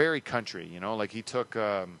very country, you know. Like he took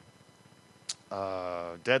Dead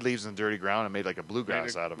Leaves in the Dirty Ground and made like a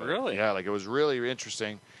bluegrass out of it. Really? Yeah, like it was really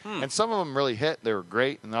interesting. And some of them really hit. They were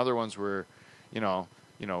great, and the other ones were, you know.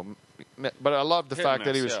 But I love the fact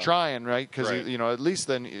that he was trying, right? Because you know, at least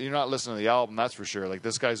then you're not listening to the album, that's for sure. Like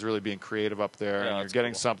this guy's really being creative up there, and you're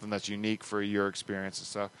getting something that's unique for your experience and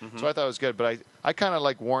stuff. So I thought it was good. But I kind of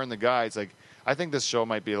like warned the guys, like I think this show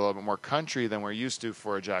might be a little bit more country than we're used to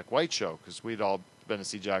for a Jack White show, because we'd all been to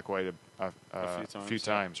see Jack White a few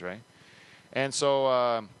times, right? And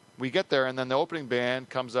so we get there, and then the opening band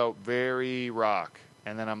comes out very rock,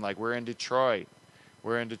 and then I'm like, we're in Detroit.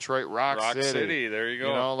 We're in Detroit, Rock City. There you go.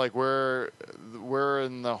 You know, like we're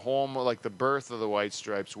in the home, like the birth of the White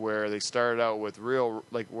Stripes, where they started out with real,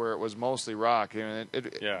 like where it was mostly rock. And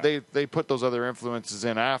they put those other influences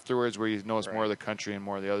in afterwards, where you notice more of the country and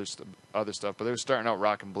more of the other stuff. But they were starting out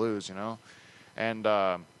rock and blues, you know. And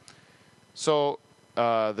so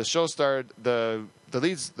the show started. The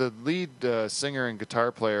lead singer and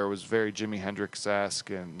guitar player was very Jimi Hendrix-esque,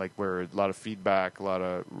 and like where a lot of feedback, a lot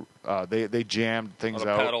of they jammed things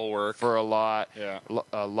out pedal work for a lot,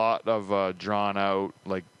 a lot of drawn out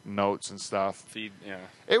like notes and stuff.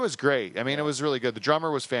 It was great. I mean, it was really good. The drummer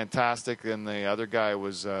was fantastic, and the other guy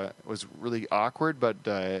was really awkward but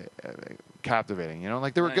captivating. You know,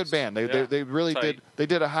 like they were a good band. They really did. They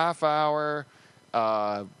did a half hour.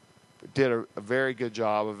 Did a very good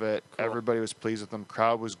job of it. Cool. Everybody was pleased with them.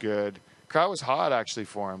 Crowd was good. Crowd was hot actually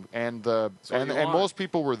for him, and most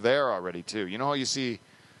people were there already too. You know how you see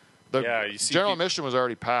general admission was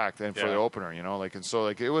already packed, and for the opener, you know, like, and so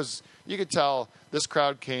like it was. You could tell this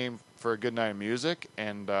crowd came for a good night of music,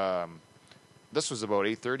 and this was about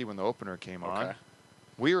 8:30 when the opener came on.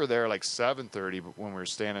 We were there like 7:30 when we were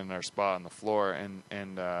standing in our spot on the floor, and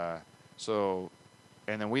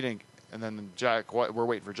then we didn't. And then we're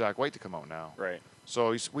waiting for Jack White to come out now. Right.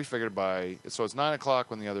 So we figured so it's 9 o'clock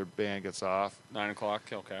when the other band gets off. 9 o'clock,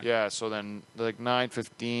 okay. Yeah, so then like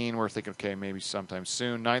 9:15, we're thinking, okay, maybe sometime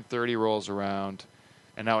soon. 9:30 rolls around,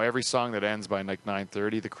 and now every song that ends by like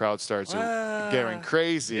 9:30, the crowd starts getting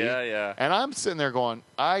crazy. Yeah. And I'm sitting there going,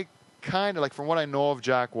 I kind of like, from what I know of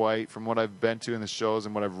Jack White, from what I've been to in the shows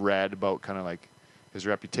and what I've read about kind of like his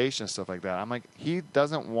reputation and stuff like that, I'm like, he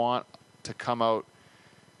doesn't want to come out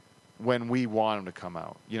when we want him to come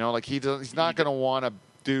out. You know, like he's not going to want to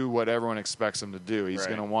do what everyone expects him to do. He's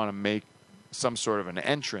going to want to make some sort of an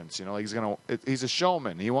entrance. You know, like he's a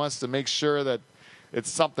showman. He wants to make sure that it's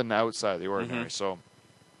something outside of the ordinary. So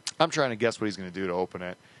I'm trying to guess what he's going to do to open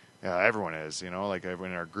it. Everyone is, you know, like everyone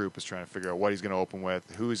in our group is trying to figure out what he's going to open with,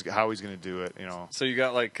 how he's going to do it, you know. So you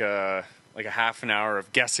got like a half an hour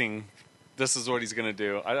of guessing. This is what he's going to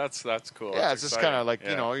do. That's cool. Yeah, it's just kind of like,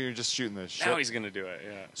 you know, you're just shooting the shit. Now he's going to do it,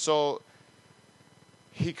 yeah. So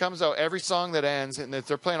he comes out every song that ends, and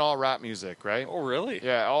they're playing all rap music, right? Oh, really?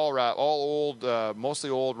 Yeah, all rap, all old, mostly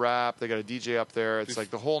old rap. They got a DJ up there. It's like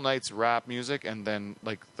the whole night's rap music, and then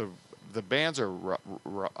like the bands are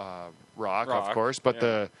rock, of course, but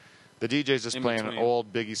the DJ's just playing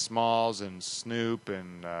old Biggie Smalls and Snoop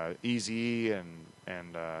and Eazy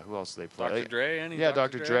and who else do they play? Dr. Dre,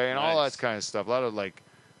 Dr. Dre, and all that kind of stuff. A lot of like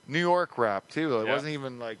New York rap too. It wasn't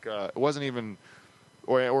even like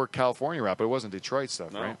or California rap, but it wasn't Detroit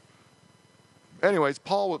stuff, right? Anyways,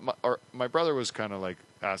 my brother was kind of like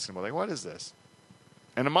asking about like, what is this?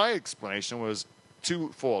 And my explanation was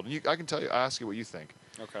twofold. I can ask you what you think.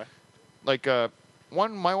 Okay. Like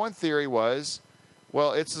my one theory was,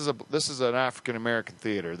 well, this is an African American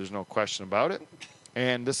theater. There's no question about it,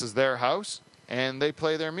 and this is their house. And they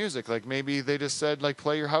play their music. Like maybe they just said, like,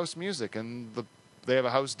 play your house music, and they have a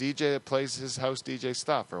house DJ that plays his house DJ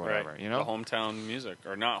stuff or whatever. Right. You know, the hometown music,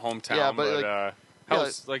 or not hometown, but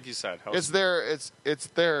house, like you said, house. It's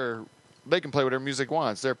their. They can play whatever music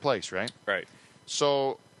wants. It's their place, right? Right.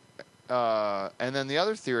 So, and then the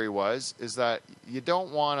other theory is that you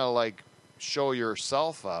don't want to like show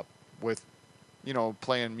yourself up with,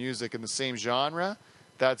 playing music in the same genre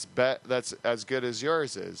that's as good as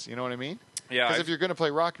yours is. You know what I mean? Yeah. Because if you're going to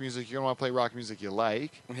play rock music, you're going to want to play rock music you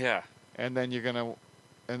like. Yeah. And then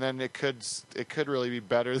it could really be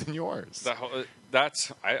better than yours.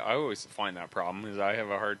 I always find that problem is I have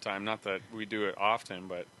a hard time. Not that we do it often,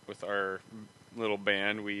 but with our little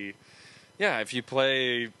band, if you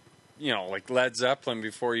play, like Led Zeppelin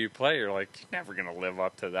before you play, you're like, you're never gonna live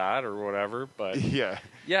up to that or whatever. But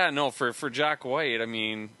no, for Jack White, I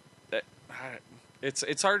mean,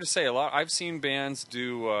 it's hard to say. I've seen bands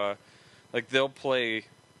do like they'll play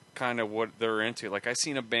kind of what they're into. Like I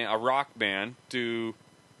seen a rock band do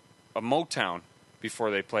a Motown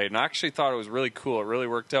before they played, and I actually thought it was really cool. It really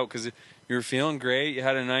worked out because you were feeling great, you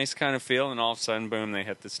had a nice kind of feel, and all of a sudden, boom, they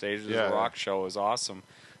hit the stage. It was a rock show. It was awesome.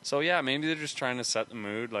 So yeah, maybe they're just trying to set the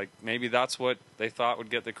mood. Like maybe that's what they thought would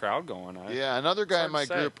get the crowd going. Another guy in my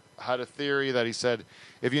group had a theory that he said,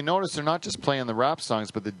 if you notice, they're not just playing the rap songs,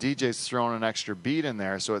 but the DJ's throwing an extra beat in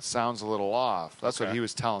there, so it sounds a little off. That's what he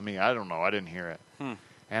was telling me. I don't know. I didn't hear it.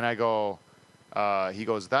 And I go, he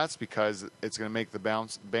goes, that's because it's going to make the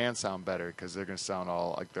band sound better because they're going to sound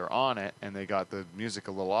all like they're on it, and they got the music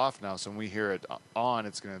a little off now. So when we hear it on,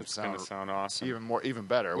 it's going to sound awesome, even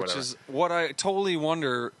better. Which is what I totally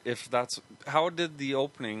wonder if that's how did the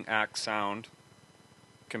opening act sound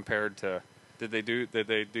compared to did they do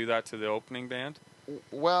that to the opening band?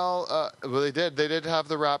 Well, they did. They did have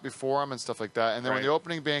the rap before them and stuff like that. And then when the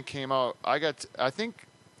opening band came out, I think.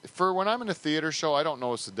 For when I'm in a theater show, I don't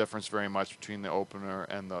notice the difference very much between the opener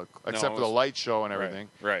and except for the light show and everything.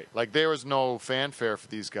 Right. Like there was no fanfare for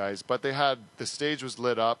these guys, but the stage was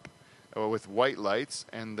lit up with white lights,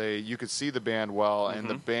 and you could see the band well, and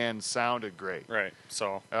the band sounded great. Right.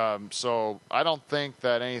 So I don't think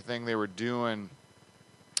that anything they were doing.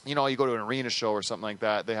 You go to an arena show or something like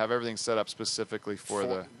that. They have everything set up specifically for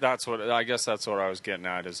the. That's what I guess. That's what I was getting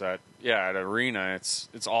at. Is that at arena, it's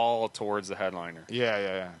all towards the headliner.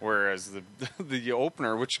 Yeah. Whereas the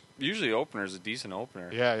opener, which usually opener is a decent opener.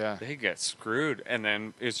 Yeah. They get screwed, and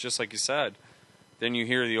then it's just like you said. Then you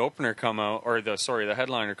hear the opener come out, or the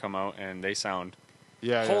headliner come out, and they sound.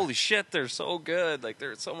 Holy shit, they're so good. Like,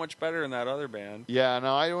 they're so much better than that other band. Yeah,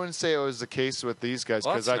 no, I wouldn't say it was the case with these guys,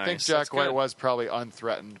 because I think Jack White was probably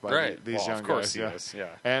unthreatened by these young guys. Of course he is, yeah.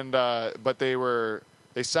 And, but they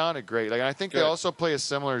sounded great. Like, I think they also play a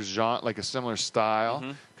similar genre, like a similar style,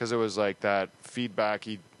 because it was like that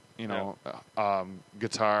feedbacky,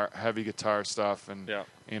 guitar, heavy guitar stuff, and,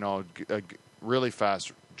 really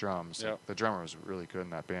fast drums. Yeah. The drummer was really good in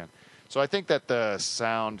that band. So I think that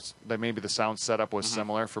maybe the sound setup was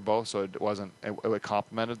similar for both, so it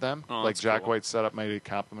complemented them. Like Jack White's setup maybe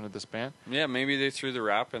complemented this band. Yeah, maybe they threw the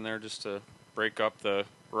rap in there just to break up the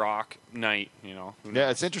rock night, Yeah,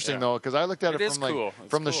 it's interesting though, because I looked at it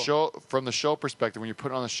from the show perspective. When you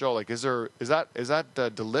put it on the show, like, is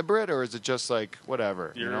that deliberate, or is it just like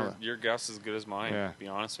whatever? Your guess is as good as mine. Yeah. To be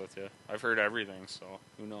honest with you, I've heard everything, so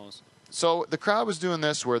who knows? So the crowd was doing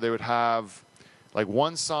this where they would have. Like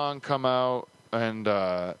one song come out, and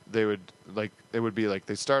they would be like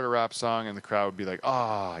they'd start a rap song, and the crowd would be like,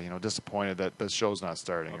 disappointed that the show's not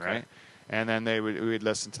starting, right? And then we'd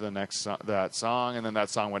listen to the next that song, and then that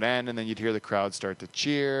song would end, and then you'd hear the crowd start to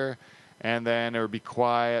cheer, and then it would be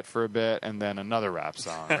quiet for a bit, and then another rap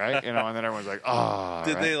song, right? And then everyone's like,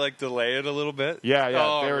 Did they like delay it a little bit? Yeah.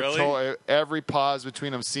 Oh, they were really? Every pause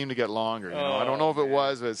between them seemed to get longer. I don't know if it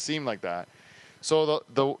was, but it seemed like that. So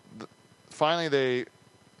finally,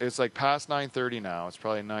 it's like past 9:30 now. It's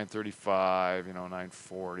probably 9:35,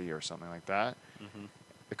 9:40 or something like that.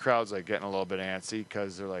 The crowd's like getting a little bit antsy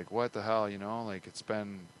because they're like, "What the hell?" Like it's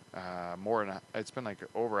been like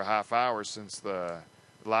over a half hour since the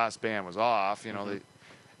last band was off.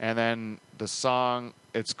 And then the song,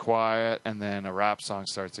 it's quiet, and then a rap song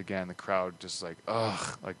starts again. The crowd just like,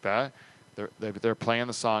 ugh, like that. They're playing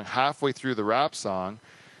the song halfway through the rap song.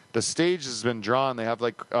 The stage has been drawn. They have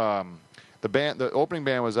like. The opening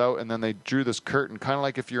band was out, and then they drew this curtain, kind of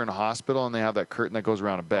like if you're in a hospital and they have that curtain that goes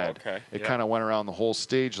around a bed. It kind of went around the whole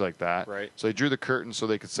stage like that. Right. So they drew the curtain so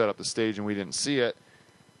they could set up the stage, and we didn't see it.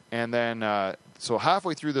 And then, so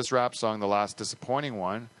halfway through this rap song, the last disappointing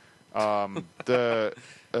one,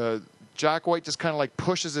 Jack White just kind of like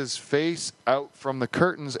pushes his face out from the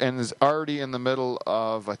curtains and is already in the middle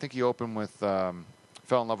of, I think he opened with Fell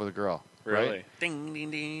in Love with a Girl. Really? Right? Ding,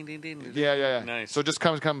 ding, ding, ding, ding, ding. Yeah. Nice. So it just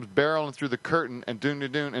comes barreling through the curtain and doon,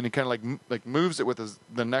 and he kind of like moves it with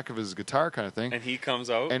the neck of his guitar kind of thing. And he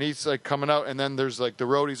comes out? And he's like coming out, and then there's like the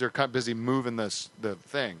roadies are kind of busy moving the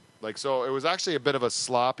thing. Like, so it was actually a bit of a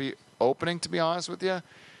sloppy opening, to be honest with you,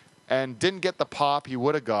 and didn't get the pop he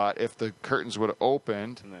would have got if the curtains would have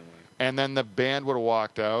opened, and then the band would have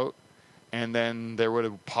walked out, and then they would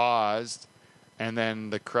have paused, and then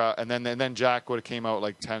the crowd, and then Jack would have came out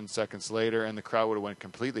like 10 seconds later, and the crowd would have went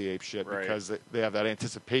completely apeshit because they have that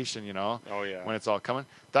anticipation, you know. Oh yeah. When it's all coming,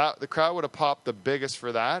 the crowd would have popped the biggest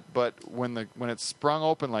for that. But when it sprung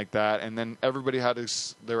open like that, and then everybody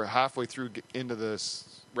they were halfway through into this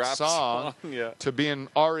Rap song yeah. to being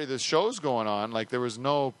already the show's going on, like there was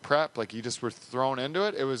no prep, like you just were thrown into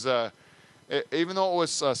it. It was even though it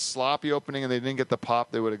was a sloppy opening and they didn't get the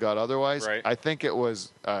pop they would have got otherwise, I think it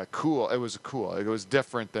was cool. It was cool. It was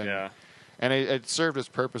different than, and it served its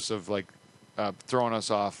purpose of like throwing us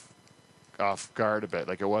off guard a bit.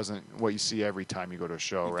 Like it wasn't what you see every time you go to a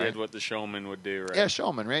show, right? Did what the showman would do, right? Yeah,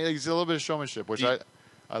 showman, right? Like, it's a little bit of showmanship, which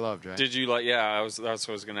I loved, right? Did you like? Yeah, that's what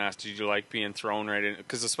I was going to ask. Did you like being thrown right in?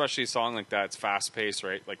 Because especially a song like that, it's fast paced,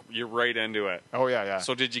 right? Like you're right into it. Oh yeah.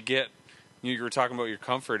 So did you get? You were talking about your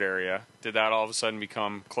comfort area. Did that all of a sudden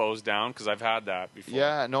become closed down? Because I've had that before.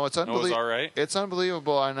 Yeah, no, it's unbelievable. It was all right. It's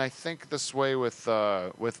unbelievable, and I think this way with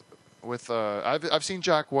I've seen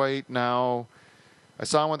Jack White now. I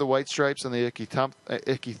saw him with the White Stripes on the Icky Thump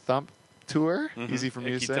tour. Mm-hmm. Easy for me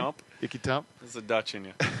to say. Icky Thump. There's a Dutch in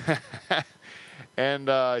you. And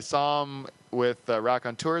I saw him with Rock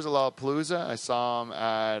on Tours at Lollapalooza. I saw him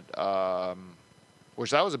at which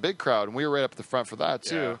that was a big crowd, and we were right up at the front for that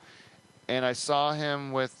too. Yeah. And I saw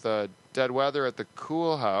him with Dead Weather at the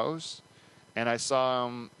Cool House, and I saw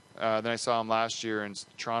him. Then I saw him last year in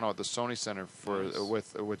Toronto at the Sony Center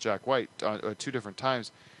with Jack White 2 different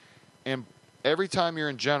times. And every time you're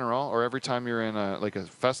in general, or every time you're in a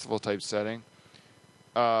festival type setting,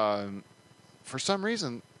 for some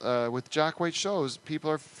reason with Jack White shows, people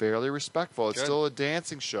are fairly respectful. It's still a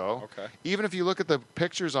dancing show. Okay. Even if you look at the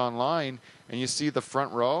pictures online and you see the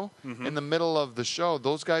front row, in the middle of the show,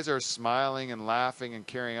 those guys are smiling and laughing and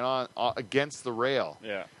carrying on against the rail.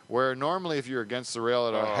 Yeah. Where normally if you're against the rail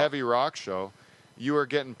at a heavy rock show, you are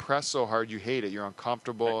getting pressed so hard you hate it. You're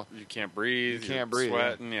uncomfortable. You can't breathe. You can't breathe.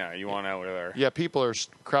 Sweating. Yeah, you want out of there. Yeah, people are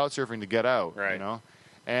crowd surfing to get out. Right. You know,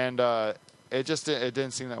 and it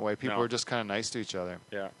didn't seem that way. People were just kind of nice to each other.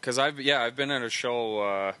 Yeah, because I've been at a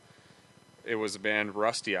show. It was a band,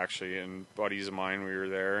 Rusty, actually, and buddies of mine. We were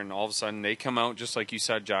there, and all of a sudden they come out just like you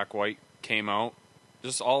said. Jack White came out.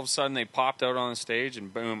 Just all of a sudden they popped out on the stage,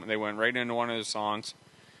 and boom, they went right into one of the songs.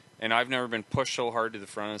 And I've never been pushed so hard to the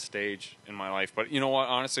front of the stage in my life. But you know what?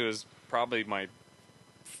 Honestly, it was probably one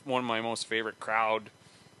of my most favorite crowd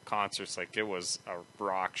concerts. Like, it was a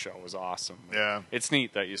rock show. It was awesome. Yeah. It's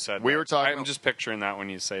neat that you said we that. were talking. I'm just picturing that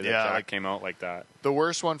when you say that Jack came out like that. The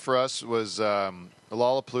worst one for us was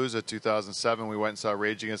Lollapalooza 2007. We went and saw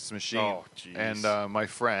Rage Against the Machine. Oh, jeez. And my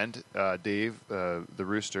friend, Dave, the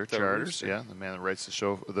Rooster, Charters, the man that writes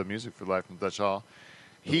the music for Live from the Dutch Hall.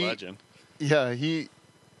 The legend. Yeah, he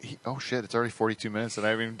oh shit! It's already 42 minutes, and I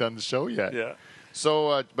haven't even done the show yet. Yeah.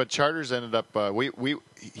 So, but Charters ended up.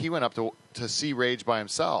 He went up to see Rage by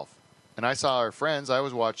himself, and I saw our friends. I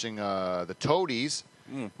was watching the Toadies.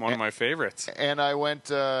 One of my favorites. And I went.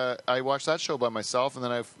 I watched that show by myself, and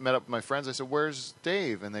then I met up with my friends. I said, "Where's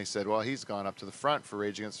Dave?" And they said, "Well, he's gone up to the front for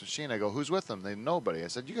Rage Against the Machine." I go, "Who's with him?" They nobody. I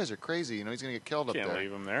said, "You guys are crazy. You know he's going to get killed up there." Can't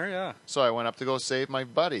leave him there. Yeah. So I went up to go save my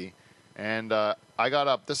buddy. And I got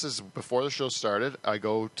up. This is before the show started. I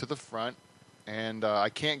go to the front, and I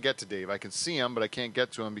can't get to Dave. I can see him, but I can't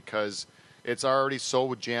get to him because it's already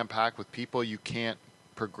so jam-packed with people. You can't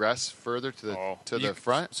progress further to the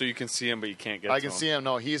front. So you can see him, but you can't get to him. I can see him.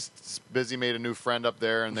 No, he's busy, made a new friend up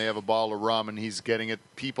there, and they have a bottle of rum, and he's getting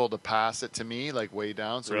people to pass it to me, like way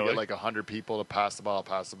down. So we get like 100 people to pass the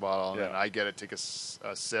bottle, and then I get it, take a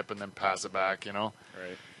sip, and then pass it back, you know?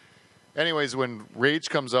 Right. Anyways, when Rage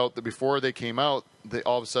comes out, before they came out,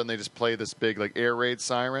 all of a sudden they just play this big like air raid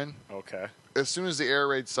siren. Okay. As soon as the air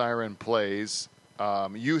raid siren plays,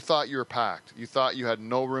 you thought you were packed. You thought you had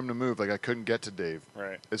no room to move. Like I couldn't get to Dave.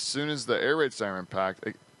 Right. As soon as the air raid siren packed,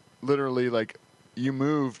 literally like you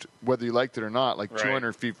moved whether you liked it or not, like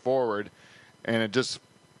 200 feet forward, and it just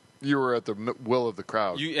you were at the will of the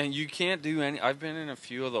crowd. You can't do any. I've been in a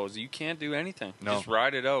few of those. You can't do anything. No. Just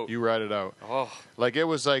ride it out. You ride it out. Oh, like it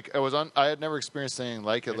was I had never experienced anything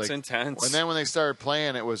like it. It's like intense. And then when they started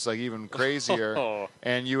playing, it was like even crazier.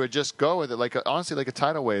 And you would just go with it, like honestly, like a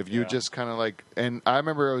tidal wave. You just kind of like. And I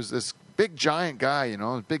remember it was this big giant guy, you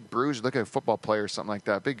know, big bruised, look like a football player or something like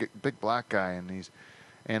that. Big black guy, and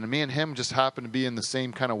me and him just happened to be in the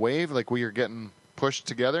same kind of wave. Like we were getting pushed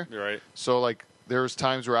together. Right. So like. there was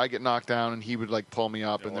times where I get knocked down and he would like pull me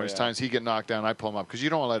up, and there's times he get knocked down and I pull him up, because you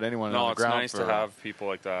don't want to let anyone on the ground. No, it's nice to have people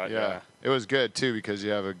like that. Yeah. It was good too, because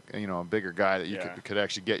you have a bigger guy that you could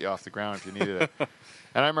actually get you off the ground if you needed it.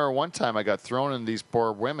 And I remember one time I got thrown in these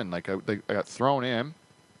poor women. Like I got thrown in,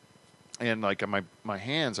 and like my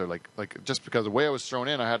hands are like just because the way I was thrown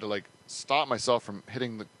in, I had to like stop myself from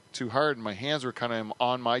hitting too hard, and my hands were kind of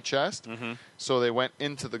on my chest. Mm-hmm. So they went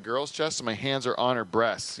into the girl's chest, and my hands are on her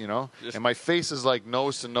breasts, and my face is like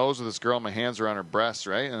nose to nose with this girl, and my hands are on her breasts,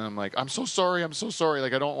 right? And I'm like, I'm so sorry.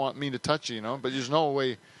 Like, I don't want me to touch you, but there's no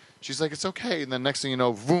way. She's like, it's okay. And then next thing you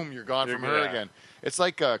know, boom, you're gone from her again. It's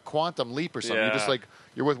like a quantum leap or something. Yeah. You're just like,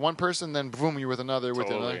 you're with one person, then boom, you're with another,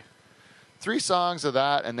 Totally. with another. 3 songs of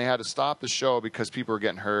that, and they had to stop the show because people were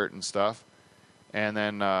getting hurt and stuff. And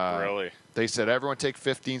then Really? They said, everyone take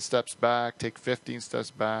 15 steps back, take 15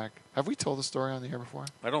 steps back. Have we told the story on the air before?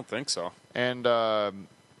 I don't think so. And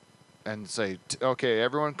say, okay,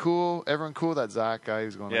 everyone cool? Everyone cool? That Zach guy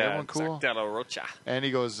who's going, everyone cool? Zach Della Rocha. And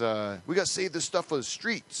he goes, we got to save this stuff for the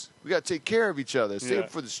streets. We got to take care of each other. Save it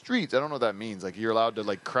for the streets. I don't know what that means. Like, you're allowed to,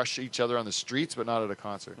 like, crush each other on the streets, but not at a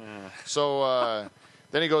concert. Yeah. So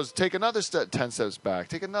then he goes, take another 10 steps back.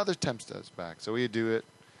 Take another 10 steps back. So we do it.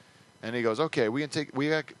 And he goes, okay,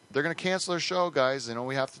 they're going to cancel our show, guys.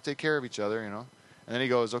 We have to take care of each other, And then he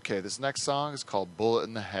goes, okay, this next song is called Bullet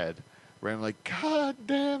in the Head. Where I'm like, God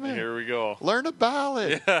damn it. Here we go. Learn a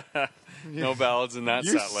ballad. Yeah. No ballads in that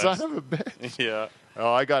set list. You son of a bitch. Yeah.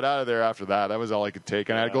 Oh, I got out of there after that. That was all I could take.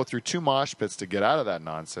 And I had to go through 2 mosh pits to get out of that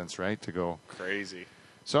nonsense, right? To go. Crazy.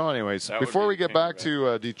 So anyways, before we get back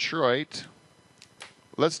to Detroit,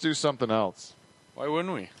 let's do something else. Why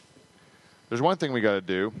wouldn't we? There's one thing we got to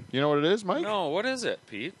do. You know what it is, Mike? No, what is it,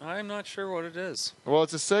 Pete? I'm not sure what it is. Well,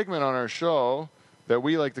 it's a segment on our show that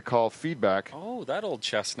we like to call feedback. Oh, that old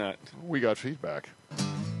chestnut. We got feedback.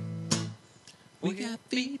 We got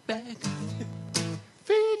feedback.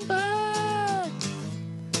 Feedback!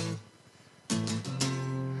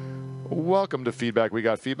 Welcome to Feedback We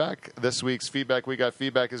Got Feedback. This week's Feedback We Got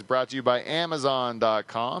Feedback is brought to you by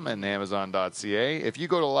Amazon.com and Amazon.ca. If you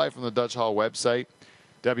go to Live from the Dutch Hall website,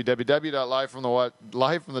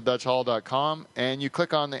 www.livefromthedutchhall.com, and you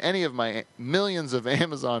click on any of my millions of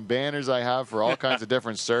Amazon banners I have for all kinds of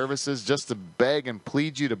different services, just to beg and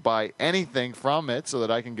plead you to buy anything from it so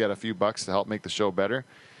that I can get a few bucks to help make the show better.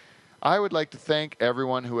 I would like to thank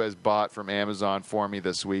everyone who has bought from Amazon for me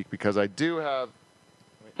this week, because I do have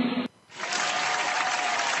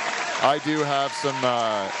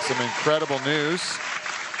some incredible news.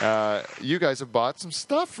 You guys have bought some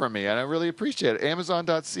stuff from me, and I really appreciate it.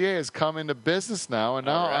 Amazon.ca has come into business now, and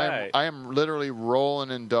now I am literally rolling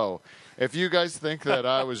in dough. If you guys think that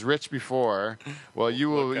I was rich before, well, you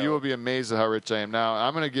will be amazed at how rich I am now.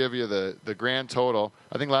 I'm going to give you the grand total.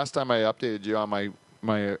 I think last time I updated you on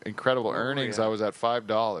my incredible earnings, I was at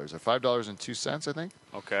 $5, at $5.02, I think.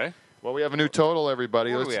 Okay. Well, we have a new total,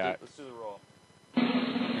 everybody. Let's do the roll.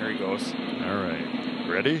 Here he goes. All right.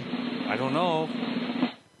 Ready? I don't know.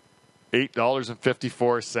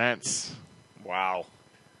 $8.54. Wow.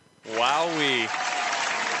 Wowee.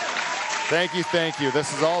 Thank you.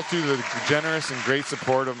 This is all to the generous and great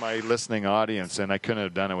support of my listening audience, and I couldn't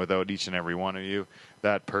have done it without each and every one of you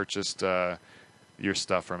that purchased your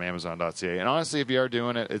stuff from Amazon.ca. And honestly, if you are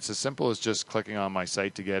doing it, it's as simple as just clicking on my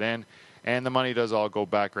site to get in, and the money does all go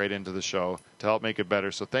back right into the show to help make it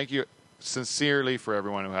better. So thank you sincerely for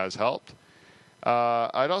everyone who has helped.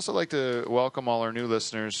 I'd also like to welcome all our new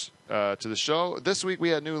listeners to the show. This week we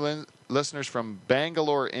had new listeners from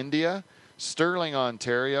Bangalore, India, Stirling,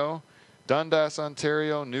 Ontario, Dundas,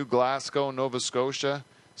 Ontario, New Glasgow, Nova Scotia,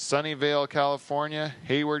 Sunnyvale, California,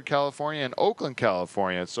 Hayward, California, and Oakland,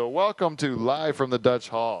 California. So welcome to Live from the Dutch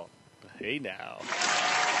Hall. Hey now.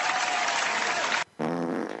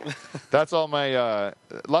 That's all my, a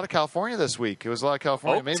lot of California this week. It was a lot of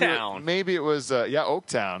California. Oaktown. Maybe it was,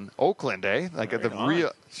 Oaktown. Oakland, eh? Like right at the on.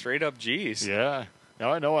 real. Straight up G's. Yeah. No,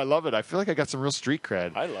 I know. I love it. I feel like I got some real street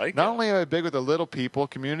cred. I like it. Not only am I big with the little people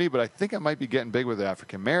community, but I think I might be getting big with the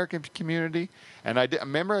African American community. And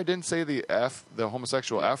remember I didn't say the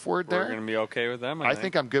homosexual F word there. We're going to be okay with them. I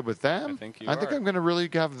think I'm good with them. I think I'm going to really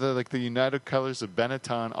have the United Colors of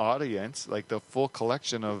Benetton audience, like the full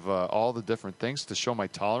collection of all the different things to show my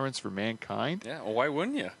tolerance for mankind. Yeah. Well, why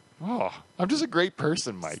wouldn't you? Oh, I'm just a great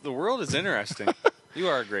person, Mike. The world is interesting. You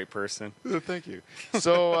are a great person. Thank you.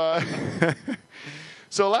 So.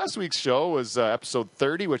 So last week's show was episode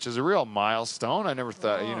 30, which is a real milestone. I never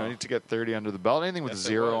thought, you need to get 30 under the belt. Anything with a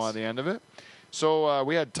zero on the end of it. So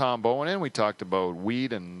we had Tom Bowen in. We talked about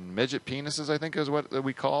weed and midget penises, I think is what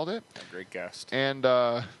we called it. A great guest. And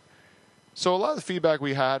So a lot of the feedback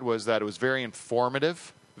we had was that it was very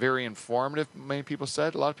informative. Very informative, many people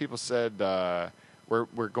said. A lot of people said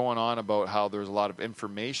we're going on about how there's a lot of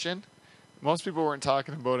information. Most people weren't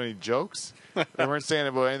talking about any jokes. They weren't saying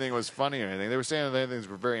about anything that was funny or anything. They were saying that things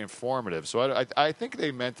were very informative. So I think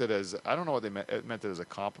they meant it as, I don't know what they meant. It meant it as a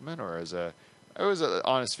compliment or as it was a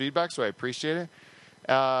honest feedback, so I appreciate it.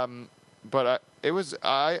 But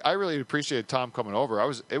I really appreciated Tom coming over.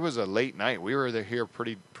 It was a late night. We were here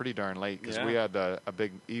pretty darn late because we had a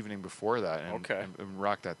big evening before that and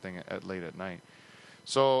rocked that thing late at night.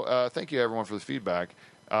 So thank you everyone for the feedback.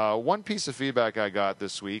 One piece of feedback I got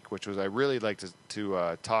this week, which was I really like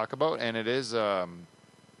to talk about, and it is one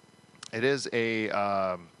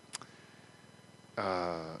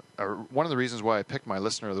of the reasons why I picked my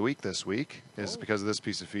listener of the week this week is because of this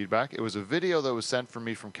piece of feedback. It was a video that was sent for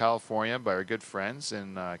me from California by our good friends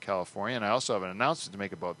in California, and I also have an announcement to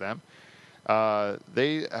make about them.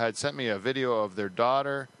 They had sent me a video of their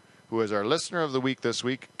daughter, who is our listener of the week this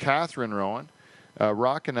week, Catherine Rowan,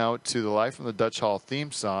 rocking out to the Life from the Dutch Hall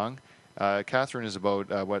theme song. Catherine is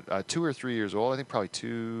about 2 or 3 years old. I think probably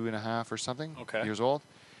 2.5 or something years old.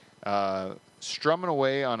 Strumming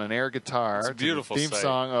away on an air guitar. It's a beautiful theme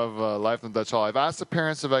song of Life from the Dutch Hall. I've asked the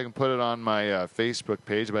parents if I can put it on my Facebook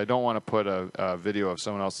page, but I don't want to put a video of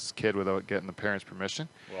someone else's kid without getting the parents' permission.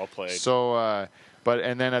 Well played. So,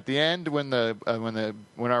 and then at the end, when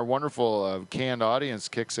our wonderful canned audience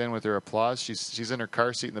kicks in with her applause, she's in her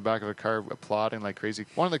car seat in the back of a car applauding like crazy.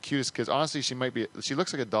 One of the cutest kids. Honestly, she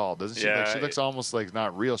looks like a doll, doesn't she? Yeah, she looks almost like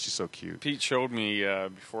not real. She's so cute. Pete showed me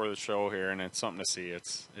before the show here, and it's something to see.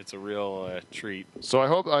 It's a real treat. So I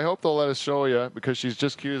hope they'll let us show you because she's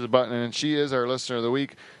just cute as a button, and she is our listener of the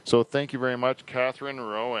week. So thank you very much, Catherine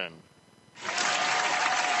Rowan.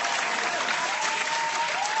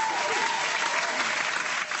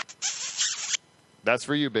 That's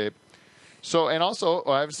for you, babe. So, and also,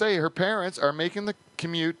 I have to say, her parents are making the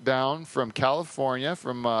commute down from California,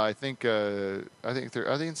 from I think are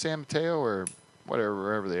they in San Mateo or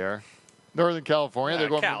wherever they are, Northern California. They're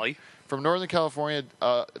going Cali. From Northern California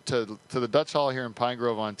to the Dutch Hall here in Pine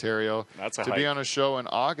Grove, Ontario. That's a to hike. Be on a show in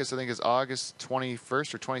August. I think it's August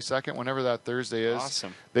 21st or 22nd, whenever that Thursday is.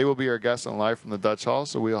 Awesome. They will be our guests on Live from the Dutch Hall,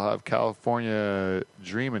 so we'll have California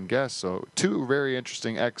dreaming guests. So 2 very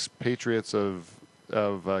interesting expatriates of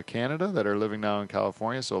Canada that are living now in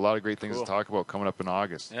California. So a lot of great things to talk about coming up in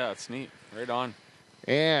August. Yeah, it's neat. Right on.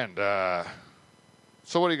 And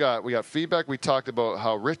so what do you got? We got feedback. We talked about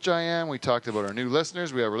how rich I am. We talked about our new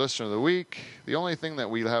listeners. We have our listener of the week. The only thing that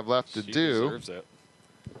we have left to do deserves it.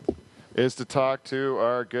 is to talk to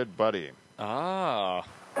our good buddy. Ah.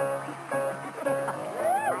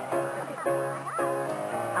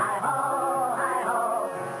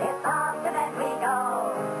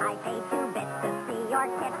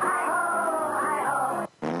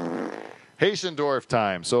 Haitian Dwarf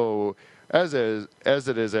time. So as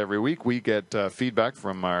it is every week, we get feedback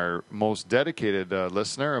from our most dedicated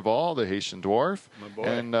listener of all, the Haitian Dwarf. My boy.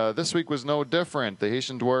 And this week was no different. The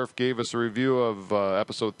Haitian Dwarf gave us a review of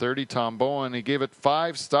episode 30, Tom Bowen. He gave it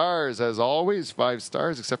 5 stars, as always, 5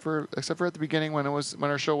 stars, except for at the beginning when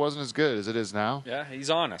our show wasn't as good as it is now. Yeah, he's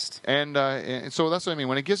honest. And so that's what I mean.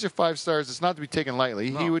 When he gives you 5 stars, it's not to be taken lightly.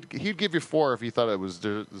 No. He'd give you 4 if he thought it was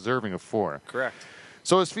deserving of 4. Correct.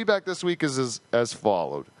 So his feedback this week is as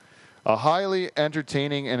followed. A highly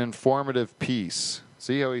entertaining and informative piece.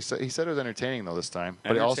 See how he said it was entertaining, though, this time.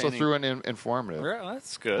 But he also threw in informative. Yeah,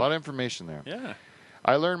 that's good. A lot of information there. Yeah.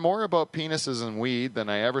 I learned more about penises and weed than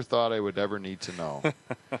I ever thought I would ever need to know.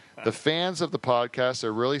 The fans of the podcast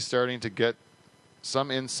are really starting to get some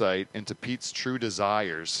insight into Pete's true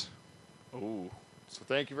desires. Ooh. So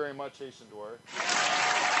thank you very much, Haitian Dwarf.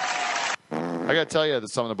 I got to tell you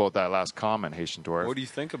something about that last comment, Haitian Dwarf. What do you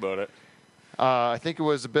think about it? I think it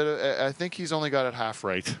was I think he's only got it half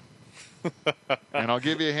right. And I'll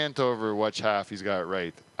give you a hint over which half he's got it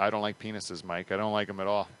right. I don't like penises, Mike. I don't like them at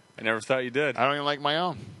all. I never thought you did. I don't even like my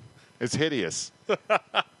own. It's hideous.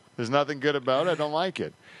 There's nothing good about it. I don't like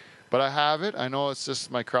it. But I have it. I know it's just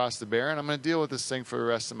my cross to bear, and I'm going to deal with this thing for the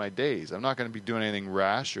rest of my days. I'm not going to be doing anything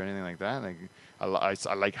rash or anything like that. I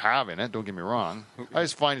like having it. Don't get me wrong. I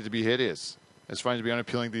just find it to be hideous. I just find it to be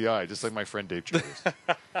unappealing to the eye, just like my friend Dave Travers.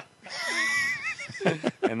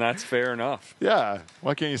 And that's fair enough. Yeah.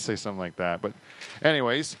 Why can't you say something like that? But,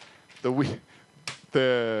 anyways, I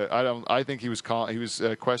think he was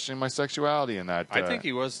questioning my sexuality in that. I think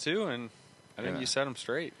he was too, and I think you set him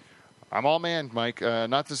straight. I'm all man, Mike.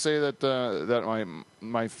 Not to say that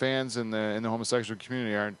my fans in the homosexual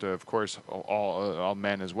community aren't, of course, all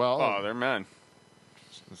men as well. Oh, they're men.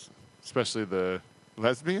 Especially the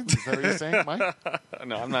Lesbians? Is that what you're saying, Mike?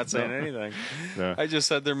 No, I'm not saying anything. Yeah. I just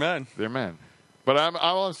said they're men. They're men. But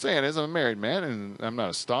all I'm saying is I'm a married man, and I'm not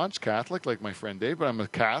a staunch Catholic like my friend Dave, but I'm a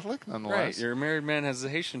Catholic nonetheless. Right. You're a married man has a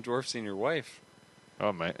Haitian dwarf seen your wife.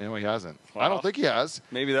 Oh, man. No, he hasn't. Well, I don't think he has.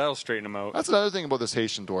 Maybe that'll straighten him out. That's another thing about this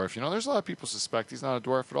Haitian dwarf. You know, there's a lot of people suspect he's not a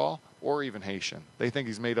dwarf at all, or even Haitian. They think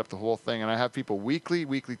he's made up the whole thing, and I have people weekly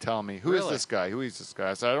tell me, who is this guy? Who is this guy?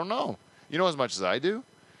 I said, I don't know. You know as much as I do.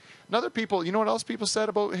 And other people, you know what else people said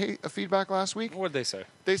about feedback last week? What'd they say?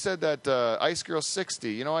 They said that Ice Girl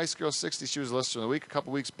 60, you know Ice Girl 60, she was a listener of the week a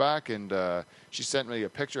couple weeks back, and she sent me a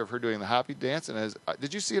picture of her doing the happy dance. And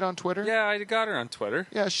did you see it on Twitter? Yeah, I got her on Twitter.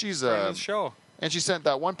 Yeah, she's the show. And she sent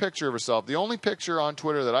that one picture of herself. The only picture on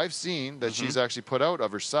Twitter that I've seen that she's actually put out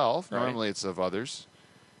of herself. Right. Normally it's of others.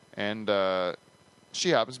 And she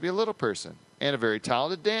happens to be a little person and a very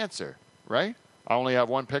talented dancer, right? I only have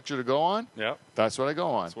one picture to go on. Yep. That's what I go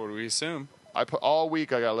on. That's what we assume. All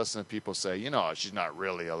week I got to listen to people say, you know, she's not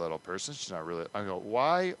really a little person. She's not really. I go,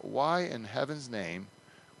 why in heaven's name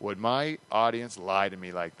would my audience lie to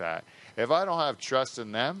me like that? If I don't have trust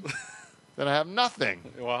in them, then I have nothing.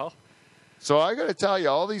 Well. So I got to tell you,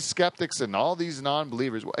 all these skeptics and all these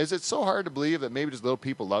non-believers, is it so hard to believe that maybe just little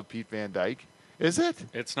people love Pete Van Dyke? Is it?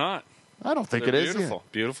 It's not. I don't think They're it is. Beautiful.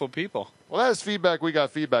 Beautiful people. Well, that is feedback. We got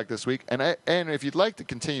feedback this week. And if you'd like to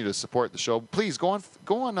continue to support the show, please go on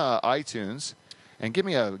iTunes and give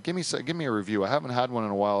me a review. I haven't had one in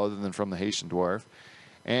a while other than from the Haitian Dwarf.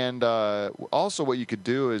 And also what you could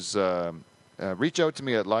do is reach out to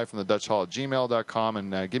me at livefromthedutchhall@gmail.com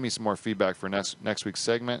and give me some more feedback for next week's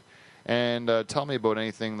segment. And tell me about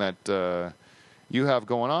anything that you have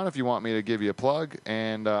going on if you want me to give you a plug.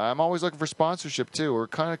 And I'm always looking for sponsorship, too. We're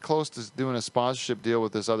kind of close to doing a sponsorship deal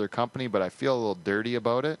with this other company, but I feel a little dirty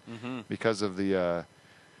about it because of the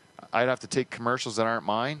I'd have to take commercials that aren't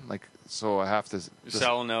mine. So I have to... You're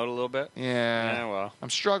selling out a little bit? Yeah. Well. I'm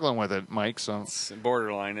struggling with it, Mike. So it's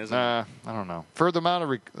borderline, isn't it? I don't know. For the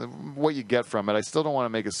amount of what you get from it, I still don't want to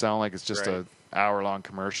make it sound like it's just a hour-long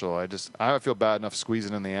commercial. I feel bad enough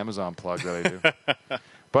squeezing in the Amazon plug that I do.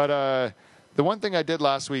 But the one thing I did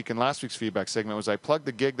last week in last week's feedback segment was I plugged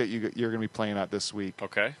the gig that you're going to be playing at this week.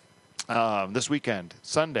 Okay. This weekend,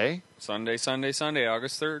 Sunday,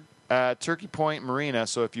 August 3rd. At Turkey Point Marina.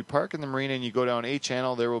 So if you park in the marina and you go down A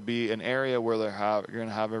Channel, there will be an area where you're going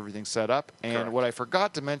to have everything set up. And Correct. What I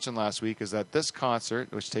forgot to mention last week is that this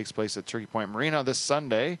concert, which takes place at Turkey Point Marina this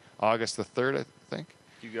Sunday, August the 3rd, I think.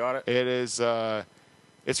 You got it. It is.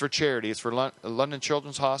 It's for charity. It's for London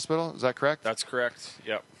Children's Hospital. Is that correct? That's correct.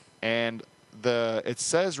 Yep. And it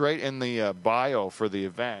says right in the bio for the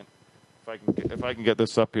event. If I can get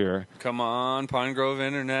this up here. Come on, Pine Grove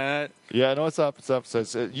Internet. Yeah, no, it's up. It's up. It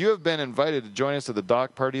says, you have been invited to join us at the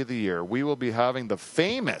Dock Party of the Year. We will be having the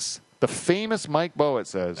famous Mike Bouw, it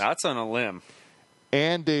says. That's on a limb.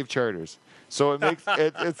 And Dave Charters. So it makes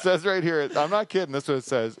it says right here, I'm not kidding, this is what it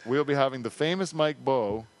says. We'll be having the famous Mike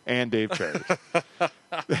Bouw and Dave Charters.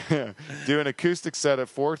 Do an acoustic set at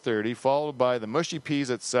 4:30, followed by the Mushy Peas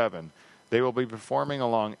at 7. They will be performing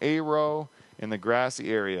along A Row in the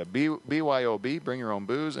grassy area. BYOB, bring your own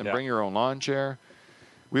booze and bring your own lawn chair.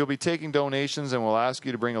 We'll be taking donations, and we'll ask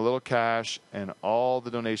you to bring a little cash, and all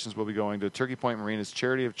the donations will be going to Turkey Point Marina's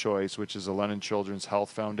Charity of Choice, which is the London Children's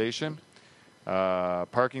Health Foundation.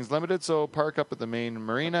 Parking's limited, so park up at the main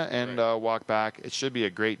marina and walk back. It should be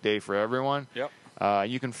a great day for everyone. Yep.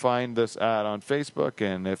 You can find this ad on Facebook,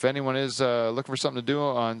 and if anyone is looking for something to do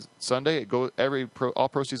on Sunday, all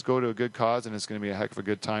proceeds go to a good cause, and it's going to be a heck of a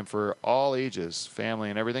good time for all ages,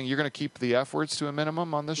 family, and everything. You're going to keep the F words to a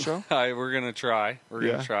minimum on this show? We're going to try. We're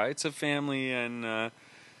going to try. It's a family and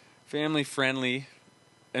family-friendly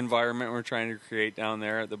environment we're trying to create down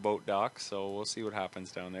there at the boat dock, so we'll see what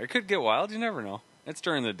happens down there. It could get wild. You never know. It's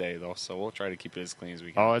during the day, though, so we'll try to keep it as clean as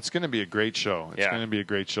we can. Oh, it's going to be a great show. It's going to be a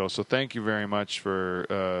great show. So thank you very much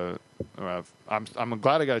for I'm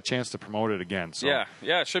glad I got a chance to promote it again. So.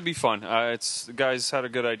 Yeah, it should be fun. The guys had a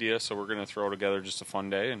good idea, so we're going to throw together just a fun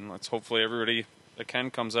day, and let's hopefully everybody that can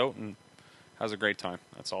comes out and has a great time.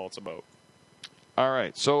 That's all it's about. All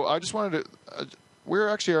right. So I just wanted to we're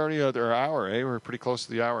actually already at our hour, eh? We're pretty close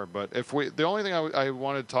to the hour. But the only thing I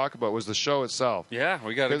wanted to talk about was the show itself. Yeah,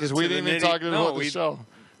 we got to get to we didn't even talk about the show.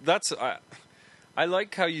 I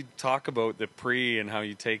like how you talk about the pre and how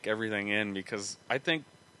you take everything in, because I think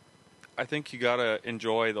you got to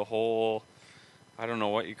enjoy the whole, I don't know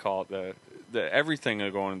what you call it, everything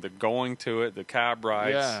of going to it, the cab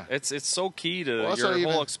rides. Yeah. It's so key to Well, your so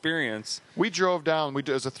whole experience. We drove down. It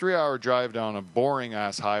was a 3-hour drive down a boring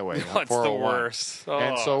ass highway. It's the 401. worst.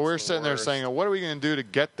 And so Oh, we're it's the sitting there worst. saying, "What are we going to do to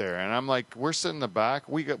get there?" And I'm like, "We're sitting in the back.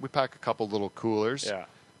 We pack a couple little coolers. Yeah.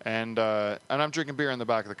 And I'm drinking beer in the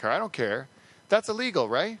back of the car. I don't care. That's illegal,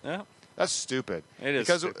 right? Yeah. That's stupid. It is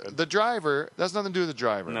because stupid. the driver, that's nothing to do with the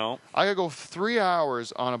driver. No. I gotta go 3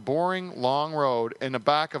 hours on a boring long road in the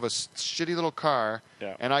back of a shitty little car,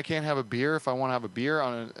 Yeah. and I can't have a beer if I want to have a beer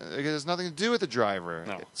it has nothing to do with the driver.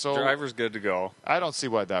 No. So Driver's good to go. I don't see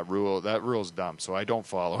why that rule's dumb. So I don't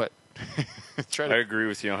follow it. I agree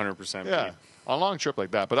with you 100%. Yeah. Pete. On a long trip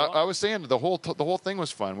like that, but I was saying the whole thing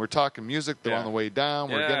was fun. We're talking music Yeah. on the way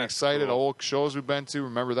down. We're Yeah, getting excited. cool. Old shows we've been to.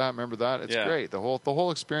 Remember that? It's Yeah. great. The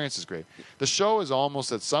whole experience is great. The show is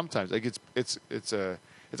almost at sometimes like it's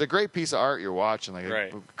a great piece of art you're watching. Like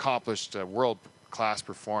Right. accomplished world class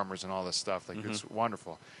performers and all this stuff. Like Mm-hmm. it's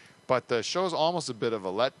wonderful. But the show's almost a bit of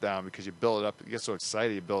a letdown because you build it up, you get so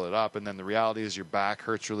excited, you build it up, and then the reality is your back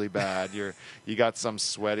hurts really bad. You got some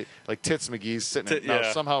sweaty, like Tits McGee's sitting now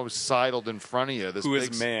Yeah. somehow sidled in front of you. This Who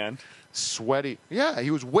big is man? sweaty. Yeah,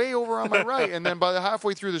 he was way over on my right, and then by the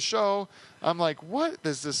halfway through the show, I'm like, what?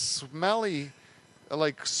 There's this smelly,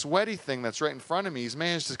 like sweaty thing that's right in front of me. He's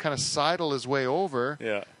managed to kind of sidle his way over.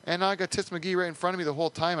 Yeah. And I got Tits McGee right in front of me the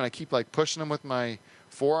whole time, and I keep like pushing him with my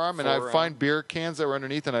forearm, and I'd find beer cans that were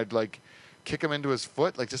underneath, and I'd like kick him into his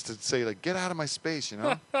foot, like just to say, like, get out of my space, you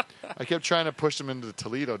know. I kept trying to push him into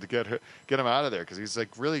Toledo to get him out of there because he's like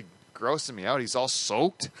really grossing me out. He's all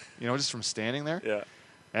soaked, you know, just from standing there. Yeah.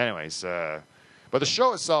 Anyways, but the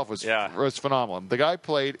show itself was phenomenal. The guy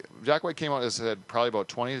played. Jack White came out as said probably about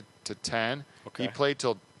 20 to 10. Okay. He played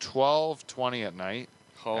till 12:20 at night,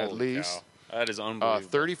 Holy at least. cow. That is unbelievable.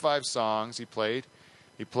 35 songs he played.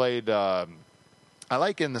 He played. I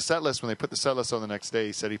like in the set list when they put the set list on the next day.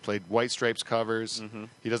 He said he played White Stripes covers. Mm-hmm.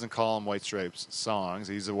 He doesn't call them White Stripes songs.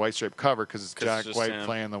 He's a White Stripe cover because it's Jack just White him.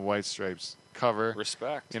 playing the White Stripes cover.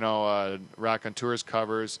 Respect. You know, Rock on Tours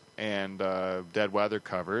covers and Dead Weather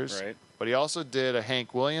covers. Right. But he also did a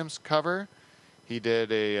Hank Williams cover. He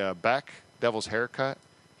did a Beck, Devil's Haircut.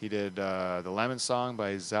 He did the Lemon Song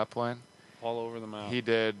by Zeppelin. All over the map. He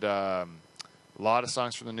did a lot of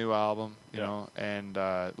songs from the new album, you Yeah. know, and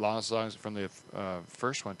a lot of songs from the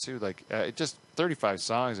first one, too. Like, just 35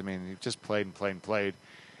 songs. I mean, he just played and played and played.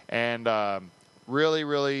 And really,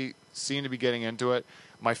 really seemed to be getting into it.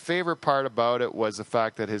 My favorite part about it was the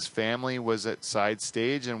fact that his family was at side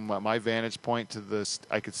stage, and my vantage point to this,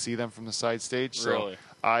 I could see them from the side stage. So Really?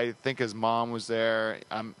 I think his mom was there.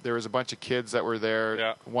 There was a bunch of kids that were there.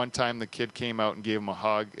 Yeah. One time the kid came out and gave him a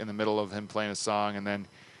hug in the middle of him playing a song, and then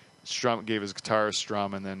gave his guitar a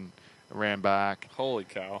strum, and then ran back. Holy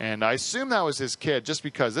cow. And I assume that was his kid, just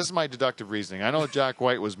because this is my deductive reasoning. I know Jack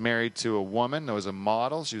White was married to a woman that was a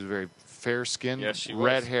model. She was very fair-skinned, Yes, she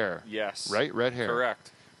red was. hair. Yes. Right? Red hair.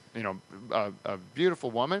 Correct. You know, a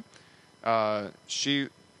beautiful woman. And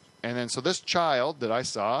then so this child that I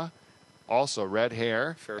saw, also red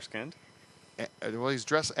hair. Fair-skinned. Well, he was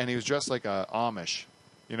dressed like a Amish,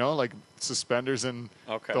 you know, like suspenders and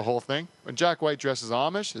Okay. the whole thing. When Jack White dresses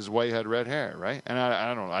Amish, his wife had red hair, right? And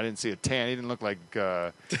I don't know, I didn't see a tan. He didn't look like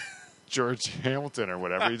George Hamilton or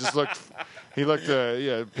whatever. He just looked,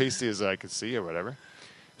 pasty as I could see or whatever.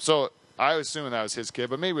 So I was assuming that was his kid,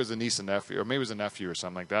 but maybe it was a niece and nephew, or maybe it was a nephew or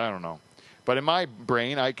something like that. I don't know. But in my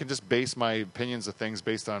brain, I can just base my opinions of things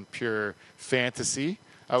based on pure fantasy.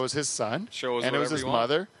 I was his son, Show us and it was whatever his you want.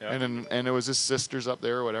 mother, Yeah. and it was his sisters up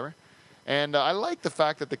there or whatever. And I like the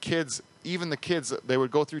fact that the kids, even the kids, they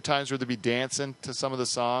would go through times where they'd be dancing to some of the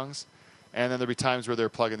songs, and then there'd be times where they're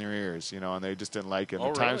plugging their ears, you know, and they just didn't like it.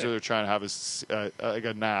 Oh, the times really? where they're trying to have like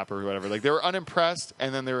a nap or whatever. Like they were unimpressed,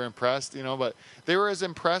 and then they were impressed, you know, but they were as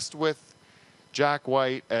impressed with Jack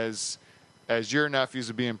White as your nephews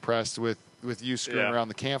would be impressed with you screwing Yeah. around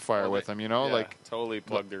the campfire with them, you know, Yeah, like. totally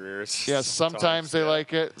plug their ears. Yeah, sometimes they yeah.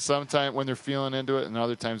 like it. Sometimes when they're feeling into it, and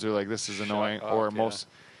other times they're like, "This is annoying," up, or yeah. most.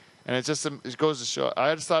 And it goes to show.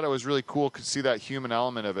 I just thought it was really cool to see that human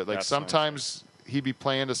element of it. Like That's sometimes he'd be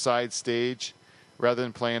playing to side stage rather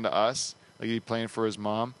than playing to us. Like he'd be playing for his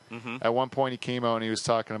mom. Mm-hmm. At one point, he came out and he was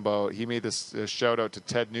talking about. He made this shout out to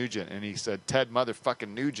Ted Nugent, and he said, "Ted motherfucking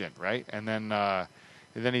Nugent," right? And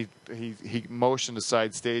then he motioned to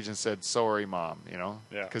side stage and said, "Sorry, mom," you know,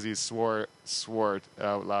 Yeah. because he swore it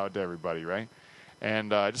out loud to everybody, right?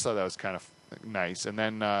 And I just thought that was kind of nice. And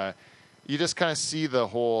then you just kind of see the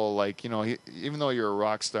whole, like, you know, even though you're a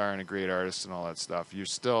rock star and a great artist and all that stuff, you're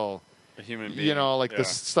still, A human being. you know, like yeah. the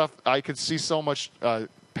stuff. I could see so much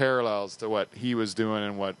parallels to what he was doing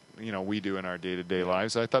and what we do in our day-to-day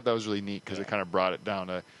lives. So I thought that was really neat because it kind of brought it down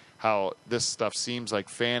to how this stuff seems like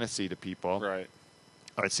fantasy to people. Right.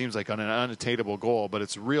 Or it seems like an unattainable goal, but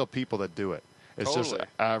it's real people that do it. It's just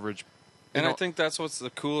average. And I think that's what's the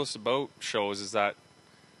coolest about shows is that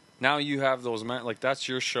now you have those men, like that's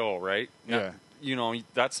your show, right? Yeah.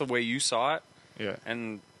 That's the way you saw it. Yeah.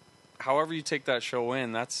 And however you take that show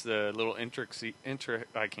in, that's the little I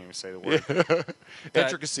can't even say the word.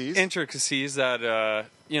 Intricacies that,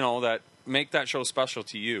 that make that show special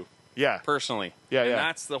to you. Yeah. Personally. Yeah, and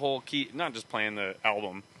that's the whole key, not just playing the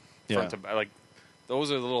album front to back, like those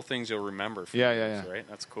are the little things you'll remember. Yeah. Right?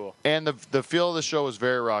 That's cool. And the feel of the show was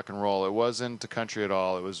very rock and roll. It wasn't country at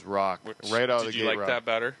all. It was rock right out of the gate. Did you like that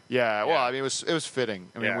better? Yeah. Well, I mean, it was fitting.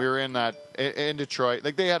 I mean, we were in Detroit.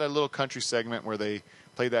 Like they had a little country segment where they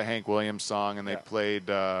played that Hank Williams song, and they played.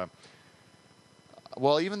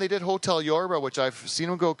 Even they did Hotel Yorba, which I've seen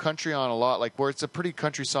them go country on a lot. Like where it's a pretty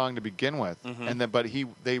country song to begin with, and then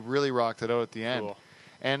they really rocked it out at the end. Cool.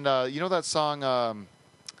 And that song.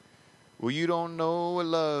 Well, you don't know what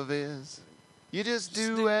love is. You just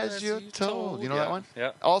do as you're told. You know that one?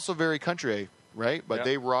 Yeah. Also very country, right? But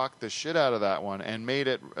they rocked the shit out of that one and made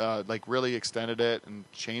it, really extended it and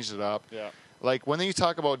changed it up. Yeah. Like, when you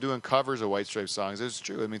talk about doing covers of White Stripes songs, it's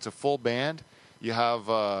true. I mean, it's a full band. You have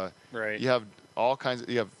you have all kinds of,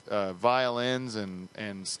 you have violins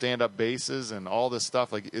and stand-up basses and all this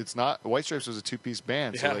stuff. Like, it's not, White Stripes was a two-piece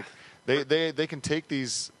band. Yeah. So, like, they can take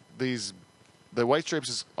these the White Stripes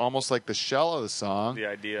is almost like the shell of the song. The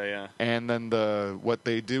idea, yeah. And then what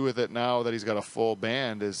they do with it now that he's got a full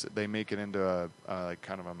band is they make it into a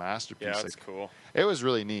kind of a masterpiece. Yeah, that's cool. It was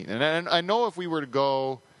really neat. And I know if we were to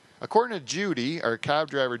go, according to Judy, our cab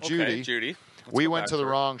driver Judy, we went to the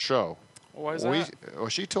wrong show. Why is that? Well,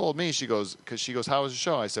 she told me, she goes, how was the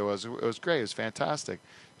show? I said, well, it was great. It was fantastic.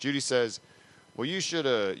 Judy says, well, you should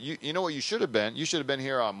have, you know what you should have been? You should have been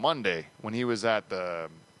here on Monday when he was at the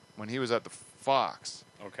Fox.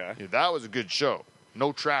 Okay. Yeah, that was a good show.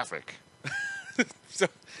 No traffic. So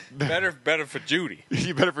better for Judy.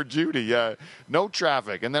 Better for Judy, yeah. No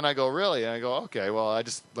traffic. And then I go, really? And I go, okay, well, I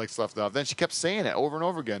just slept it off. Then she kept saying it over and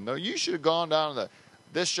over again. No, you should have gone down to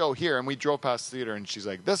this show here. And we drove past the theater, and she's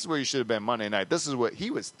like, this is where you should have been Monday night. This is what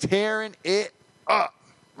he was tearing it up.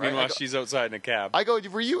 Right? Meanwhile, she's outside in a cab. I go,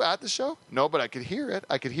 were you at the show? No, but I could hear it.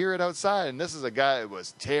 I could hear it outside. And this is a guy that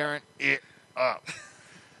was tearing it up.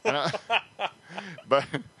 But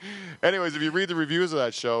anyways, if you read the reviews of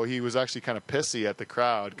that show, he was actually kind of pissy at the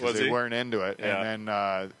crowd because they weren't into it. Yeah. And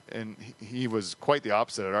then he was quite the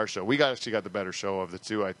opposite at our show. We actually got the better show of the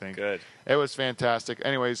two, I think. Good. It was fantastic.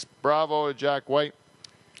 Anyways, bravo to Jack White.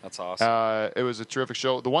 That's awesome. It was a terrific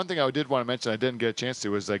show. The one thing I did want to mention I didn't get a chance to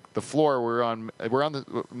was like the floor. We're on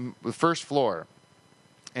the first floor,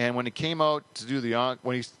 and when he came out to do the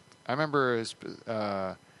when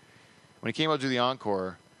he came out to do the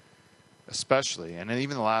encore, especially, and then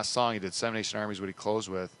even the last song he did, Seven Nation Army, is what he closed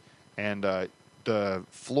with, and the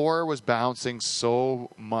floor was bouncing so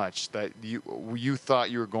much that you thought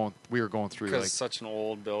we were going through. Because it's such an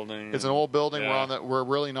old building. It's an old building. Yeah. We're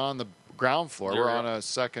really not on the ground floor. We're on a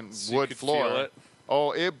second wood floor. Feel it.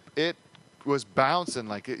 Oh, it was bouncing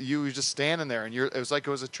like you were just standing there, and it was like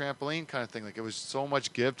it was a trampoline kind of thing. Like it was so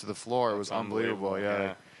much give to the floor. It was unbelievable.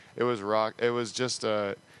 Yeah, it was rock. It was just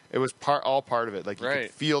It was all part of it. Like you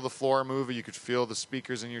could feel the floor moving. You could feel the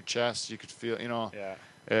speakers in your chest. You could feel,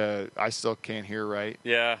 Yeah. I still can't hear right.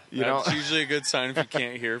 Yeah. That's usually a good sign if you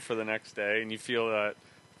can't hear for the next day and you feel that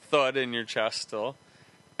thud in your chest still.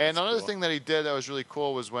 And another thing that he did that was really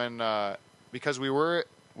cool was when because we were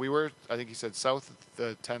I think he said south of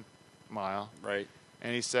the 10th mile. Right.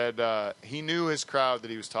 And he said he knew his crowd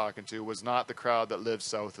that he was talking to was not the crowd that lives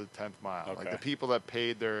south of the 10th mile. Okay. Like the people that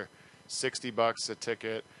paid their $60 a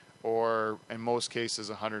ticket, or in most cases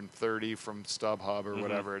 $130 from StubHub or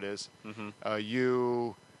whatever it is. Mm-hmm.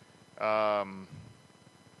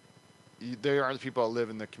 They aren't the people that live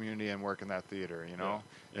in the community and work in that theater, Yeah.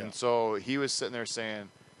 And so he was sitting there saying,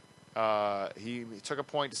 he took a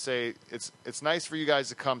point to say, it's nice for you guys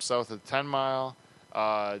to come south of the 10 mile,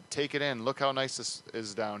 take it in, look how nice this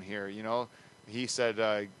is down here, He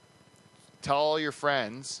said, tell all your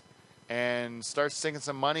friends and start sinking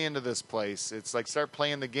some money into this place. It's like start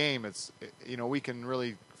playing the game. We can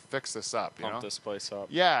really fix this up. Pump this place up.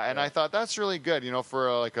 Yeah, and I thought that's really good.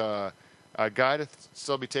 For a guy to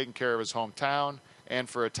still be taking care of his hometown, and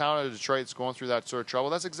for a town of Detroit that's going through that sort of trouble,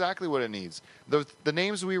 that's exactly what it needs. The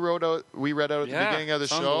names we read out at the beginning of the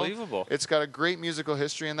show. Unbelievable. It's got a great musical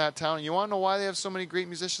history in that town. You want to know why they have so many great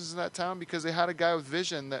musicians in that town? Because they had a guy with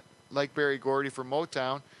vision that, like Barry Gordy from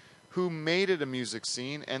Motown, who made it a music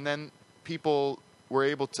scene, and then people were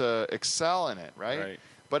able to excel in it, right?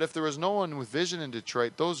 But if there was no one with vision in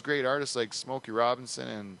Detroit, those great artists like Smokey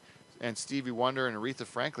Robinson and Stevie Wonder and Aretha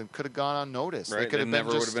Franklin could have gone unnoticed. Right. They could have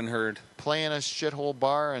never been would have been heard. playing a shithole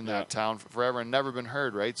bar in that town forever and never been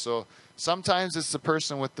heard, right? So sometimes it's the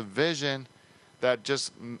person with the vision that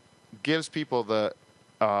just gives people the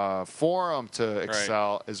forum to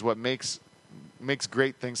excel is what makes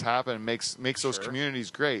great things happen and makes those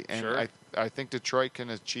communities great. And I think Detroit can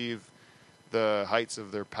achieve the heights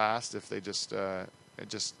of their past if they just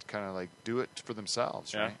kind of like do it for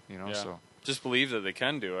themselves, right? You know, so just believe that they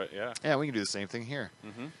can do it. Yeah, we can do the same thing here.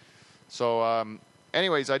 So,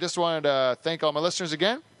 anyways, I just wanted to thank all my listeners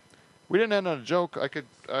again. We didn't end on a joke. I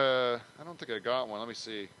don't think I got one. Let me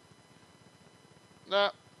see. Nah,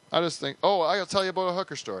 I just think. Oh, I'll tell you about a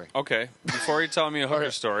hooker story. Okay. Before you tell me a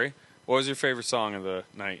hooker story, what was your favorite song of the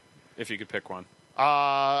night, if you could pick one?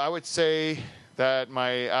 I would say that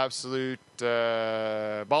my absolute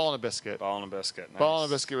Ball and a Biscuit. Ball and a Biscuit. Nice. Ball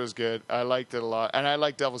and a Biscuit was good. I liked it a lot, and I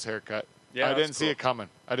liked Devil's Haircut. Yeah, I didn't see it coming.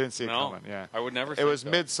 Yeah, I would never. It was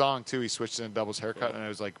mid-song too. He switched in Devil's Haircut, and it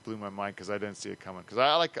was like blew my mind because I didn't see it coming. Because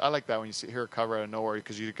I like that when you hear a cover out of nowhere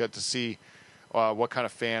because you get to see what kind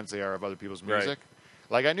of fans they are of other people's music.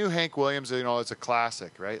 Like I knew Hank Williams, you know, it's a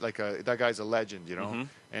classic, right? Like that guy's a legend, you know.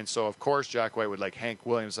 And so of course Jack White would like Hank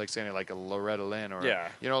Williams, like saying it like a Loretta Lynn or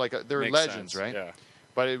you know, like they're legends, right? Yeah.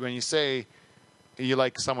 But when you say you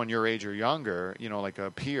like someone your age or younger, you know, like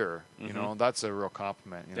a peer, you know, that's a real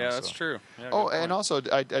compliment. You know, that's true. Yeah, and also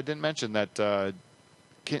I didn't mention that.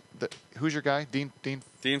 Who's your guy? Dean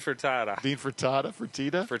Furtada. Dean Furtada?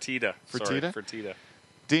 Fertitta? Fertitta.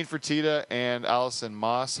 Dean Fertitta and Allison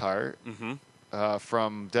Mosshart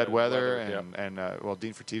from Dead Weather, and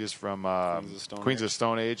Dean Fertitta's from Queens of the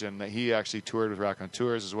Stone Age, and he actually toured with Rock on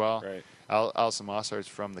Tours as well. Right. Allison Mosshart's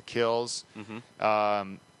from The Kills.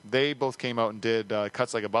 They both came out and did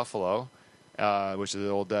Cuts Like a Buffalo, which is the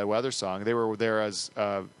old Dead Weather song. They were there as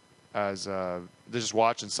they're just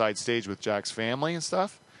watching side stage with Jack's family and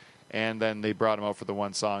stuff. And then they brought him out for the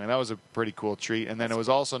one song, and that was a pretty cool treat. And then it was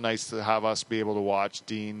also nice to have us be able to watch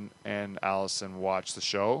Dean and Allison watch the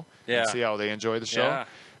show and see how they enjoy the show.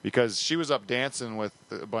 Because she was up dancing with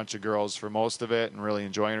a bunch of girls for most of it and really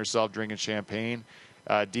enjoying herself, drinking champagne.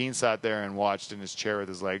 Dean sat there and watched in his chair with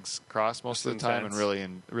his legs crossed most of the time and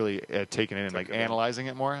really taking it in, like analyzing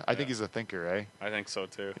it more. I think he's a thinker, eh? I think so,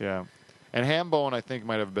 too. Yeah. And Hambone, I think,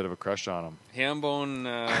 might have a bit of a crush on him.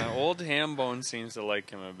 Hambone, old Hambone seems to like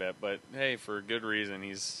him a bit, but hey, for good reason.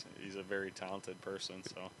 He's a very talented person.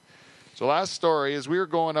 So last story is we were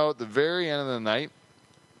going out at the very end of the night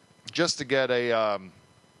just to get a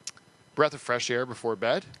breath of fresh air before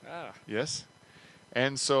bed. Yes.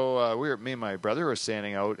 And so me and my brother were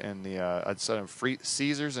standing out in the outside of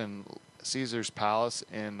Caesar's Palace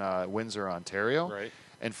in Windsor, Ontario. Right.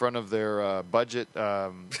 In front of their budget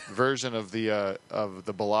version of the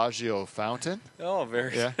Bellagio fountain. Oh,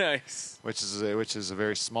 very nice. Which is a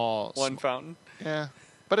very small fountain. Yeah,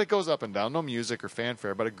 but it goes up and down. No music or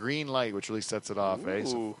fanfare, but a green light which really sets it off. Ooh,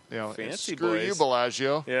 so, you know, fancy screw boys. You,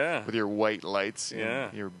 Bellagio. Yeah. With your white lights.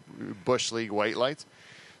 Your Bush League white lights.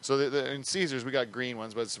 So in Caesars we got green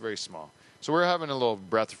ones, but it's very small. So we're having a little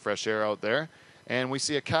breath of fresh air out there, and we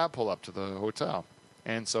see a cab pull up to the hotel.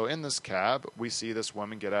 And so in this cab, we see this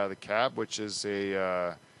woman get out of the cab, which is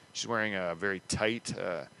she's wearing a very tight,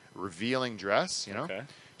 revealing dress. You know,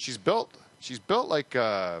 she's built like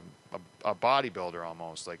a bodybuilder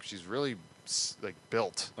almost. Like she's really like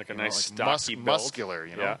built, like a nice stocky build. Muscular.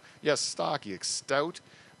 You know, yes, stocky, stout,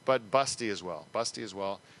 but busty as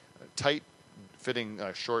well. Tight fitting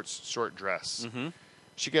short dress.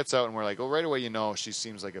 She gets out, and we're like, oh, right away, you know, she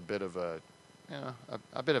seems like a bit of a.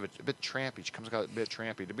 A bit trampy. She comes out a bit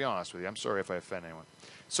trampy, to be honest with you. I'm sorry if I offend anyone.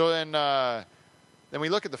 So then we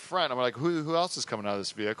look at the front, and we're like, who else is coming out of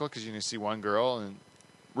this vehicle? Because you can see one girl and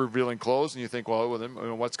revealing clothes, and you think, well,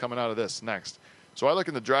 what's coming out of this next? So I look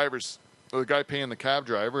in the guy paying the cab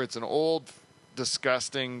driver. It's an old,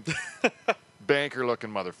 disgusting,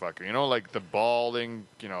 banker-looking motherfucker. You know, like the balding,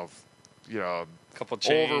 couple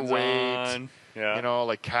chains overweight, on. Yeah. You know,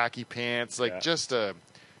 like khaki pants, like just a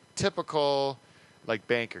typical like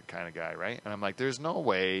banker kind of guy, right? And I'm like, there's no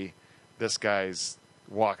way this guy's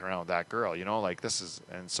walking around with that girl, you know, like this is.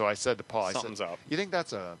 And so I said to Paul, Something's up. You think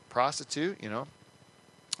that's a prostitute, you know?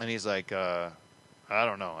 And he's like, I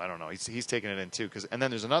don't know. He's taking it in too, and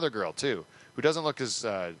then there's another girl too who doesn't look as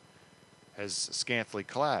scantily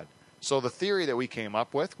clad. So the theory that we came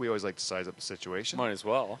up with, we always like to size up the situation. Might as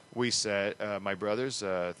well. We said my brother's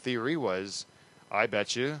theory was, I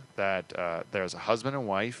bet you that there's a husband and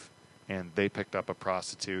wife, and they picked up a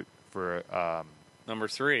prostitute Number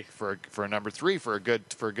 3. for a number 3 for a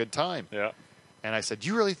good time. Yeah. And I said, "Do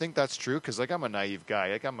you really think that's true?" Because like I'm a naive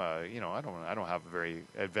guy. Like I don't have a very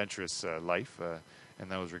adventurous life in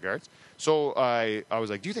those regards. So I was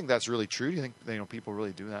like, "Do you think that's really true? Do you think people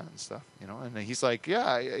really do that and stuff?" And he's like,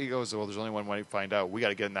 "Yeah." He goes, "Well, there's only one way to find out. We got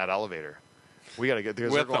to get in that elevator. We got to get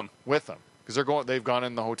with them because they've gone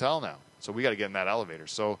in the hotel now. So we got to get in that elevator."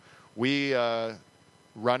 So we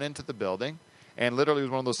run into the building. And literally, it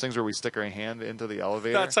was one of those things where we stick our hand into the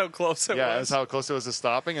elevator. That's how close it was. Yeah, that's how close it was to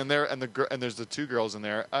stopping. And there's the 2 girls in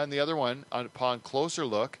there, and the other one, upon closer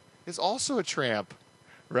look, is also a tramp,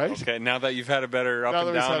 right? Okay, now that you've had a better up now and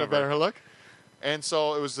that down. Now that we've had a better look. And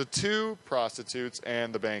so it was the 2 prostitutes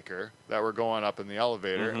and the banker that were going up in the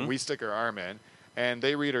elevator, and we stick our arm in, and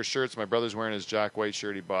they read our shirts. My brother's wearing his Jack White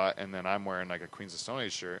shirt he bought, and then I'm wearing like a Queens of Stone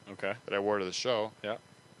Age shirt that I wore to the show. Yeah.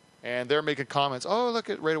 And they're making comments. Oh,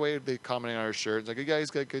 look at right away they commenting on our shirts. Like, you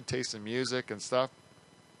guys got good taste in music and stuff.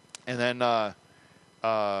 And then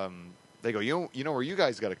they go, you know where you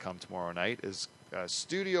guys got to come tomorrow night is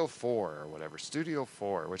Studio 4 or whatever. Studio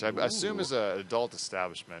 4, which I assume is an adult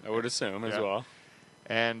establishment. I would assume as well.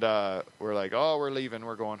 And we're like, oh, we're leaving.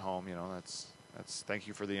 We're going home. That's thank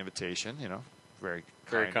you for the invitation. Very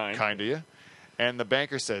kind of you. And the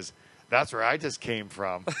banker says, that's where I just came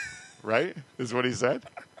from. Right? Is what he said.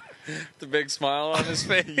 The big smile on his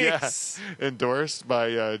face. Yes, endorsed by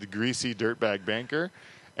the greasy dirtbag banker.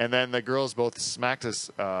 And then the girls both smacked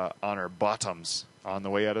us on our bottoms on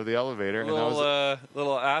the way out of the elevator.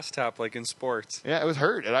 Little ass tap like in sports. Yeah, it was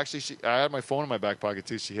hurt. It actually, I had my phone in my back pocket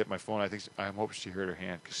too. She hit my phone. I'm hoping she hurt her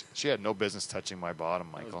hand because she had no business touching my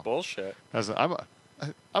bottom, Michael. That was bullshit.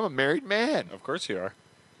 I'm a married man. Of course you are.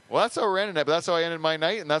 Well, that's how we're ending it, but that's how I ended my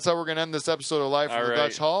night, and that's how we're going to end this episode of Live from the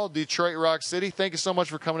Dutch Hall, Detroit Rock City. Thank you so much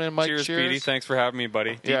for coming in, Mike. Cheers, Petey. Thanks for having me,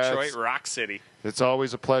 buddy. Yeah, Detroit Rock City. It's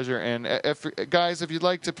always a pleasure. And if you'd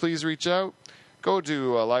like to, please reach out. Go to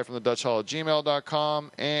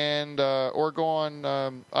livefromthedutchhall@gmail.com and or go on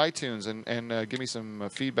iTunes and give me some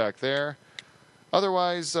feedback there.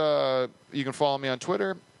 Otherwise, you can follow me on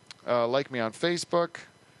Twitter, like me on Facebook.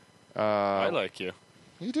 I like you.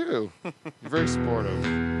 You do. You're very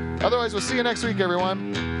supportive. Otherwise, we'll see you next week,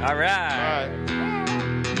 everyone. All right. Bye.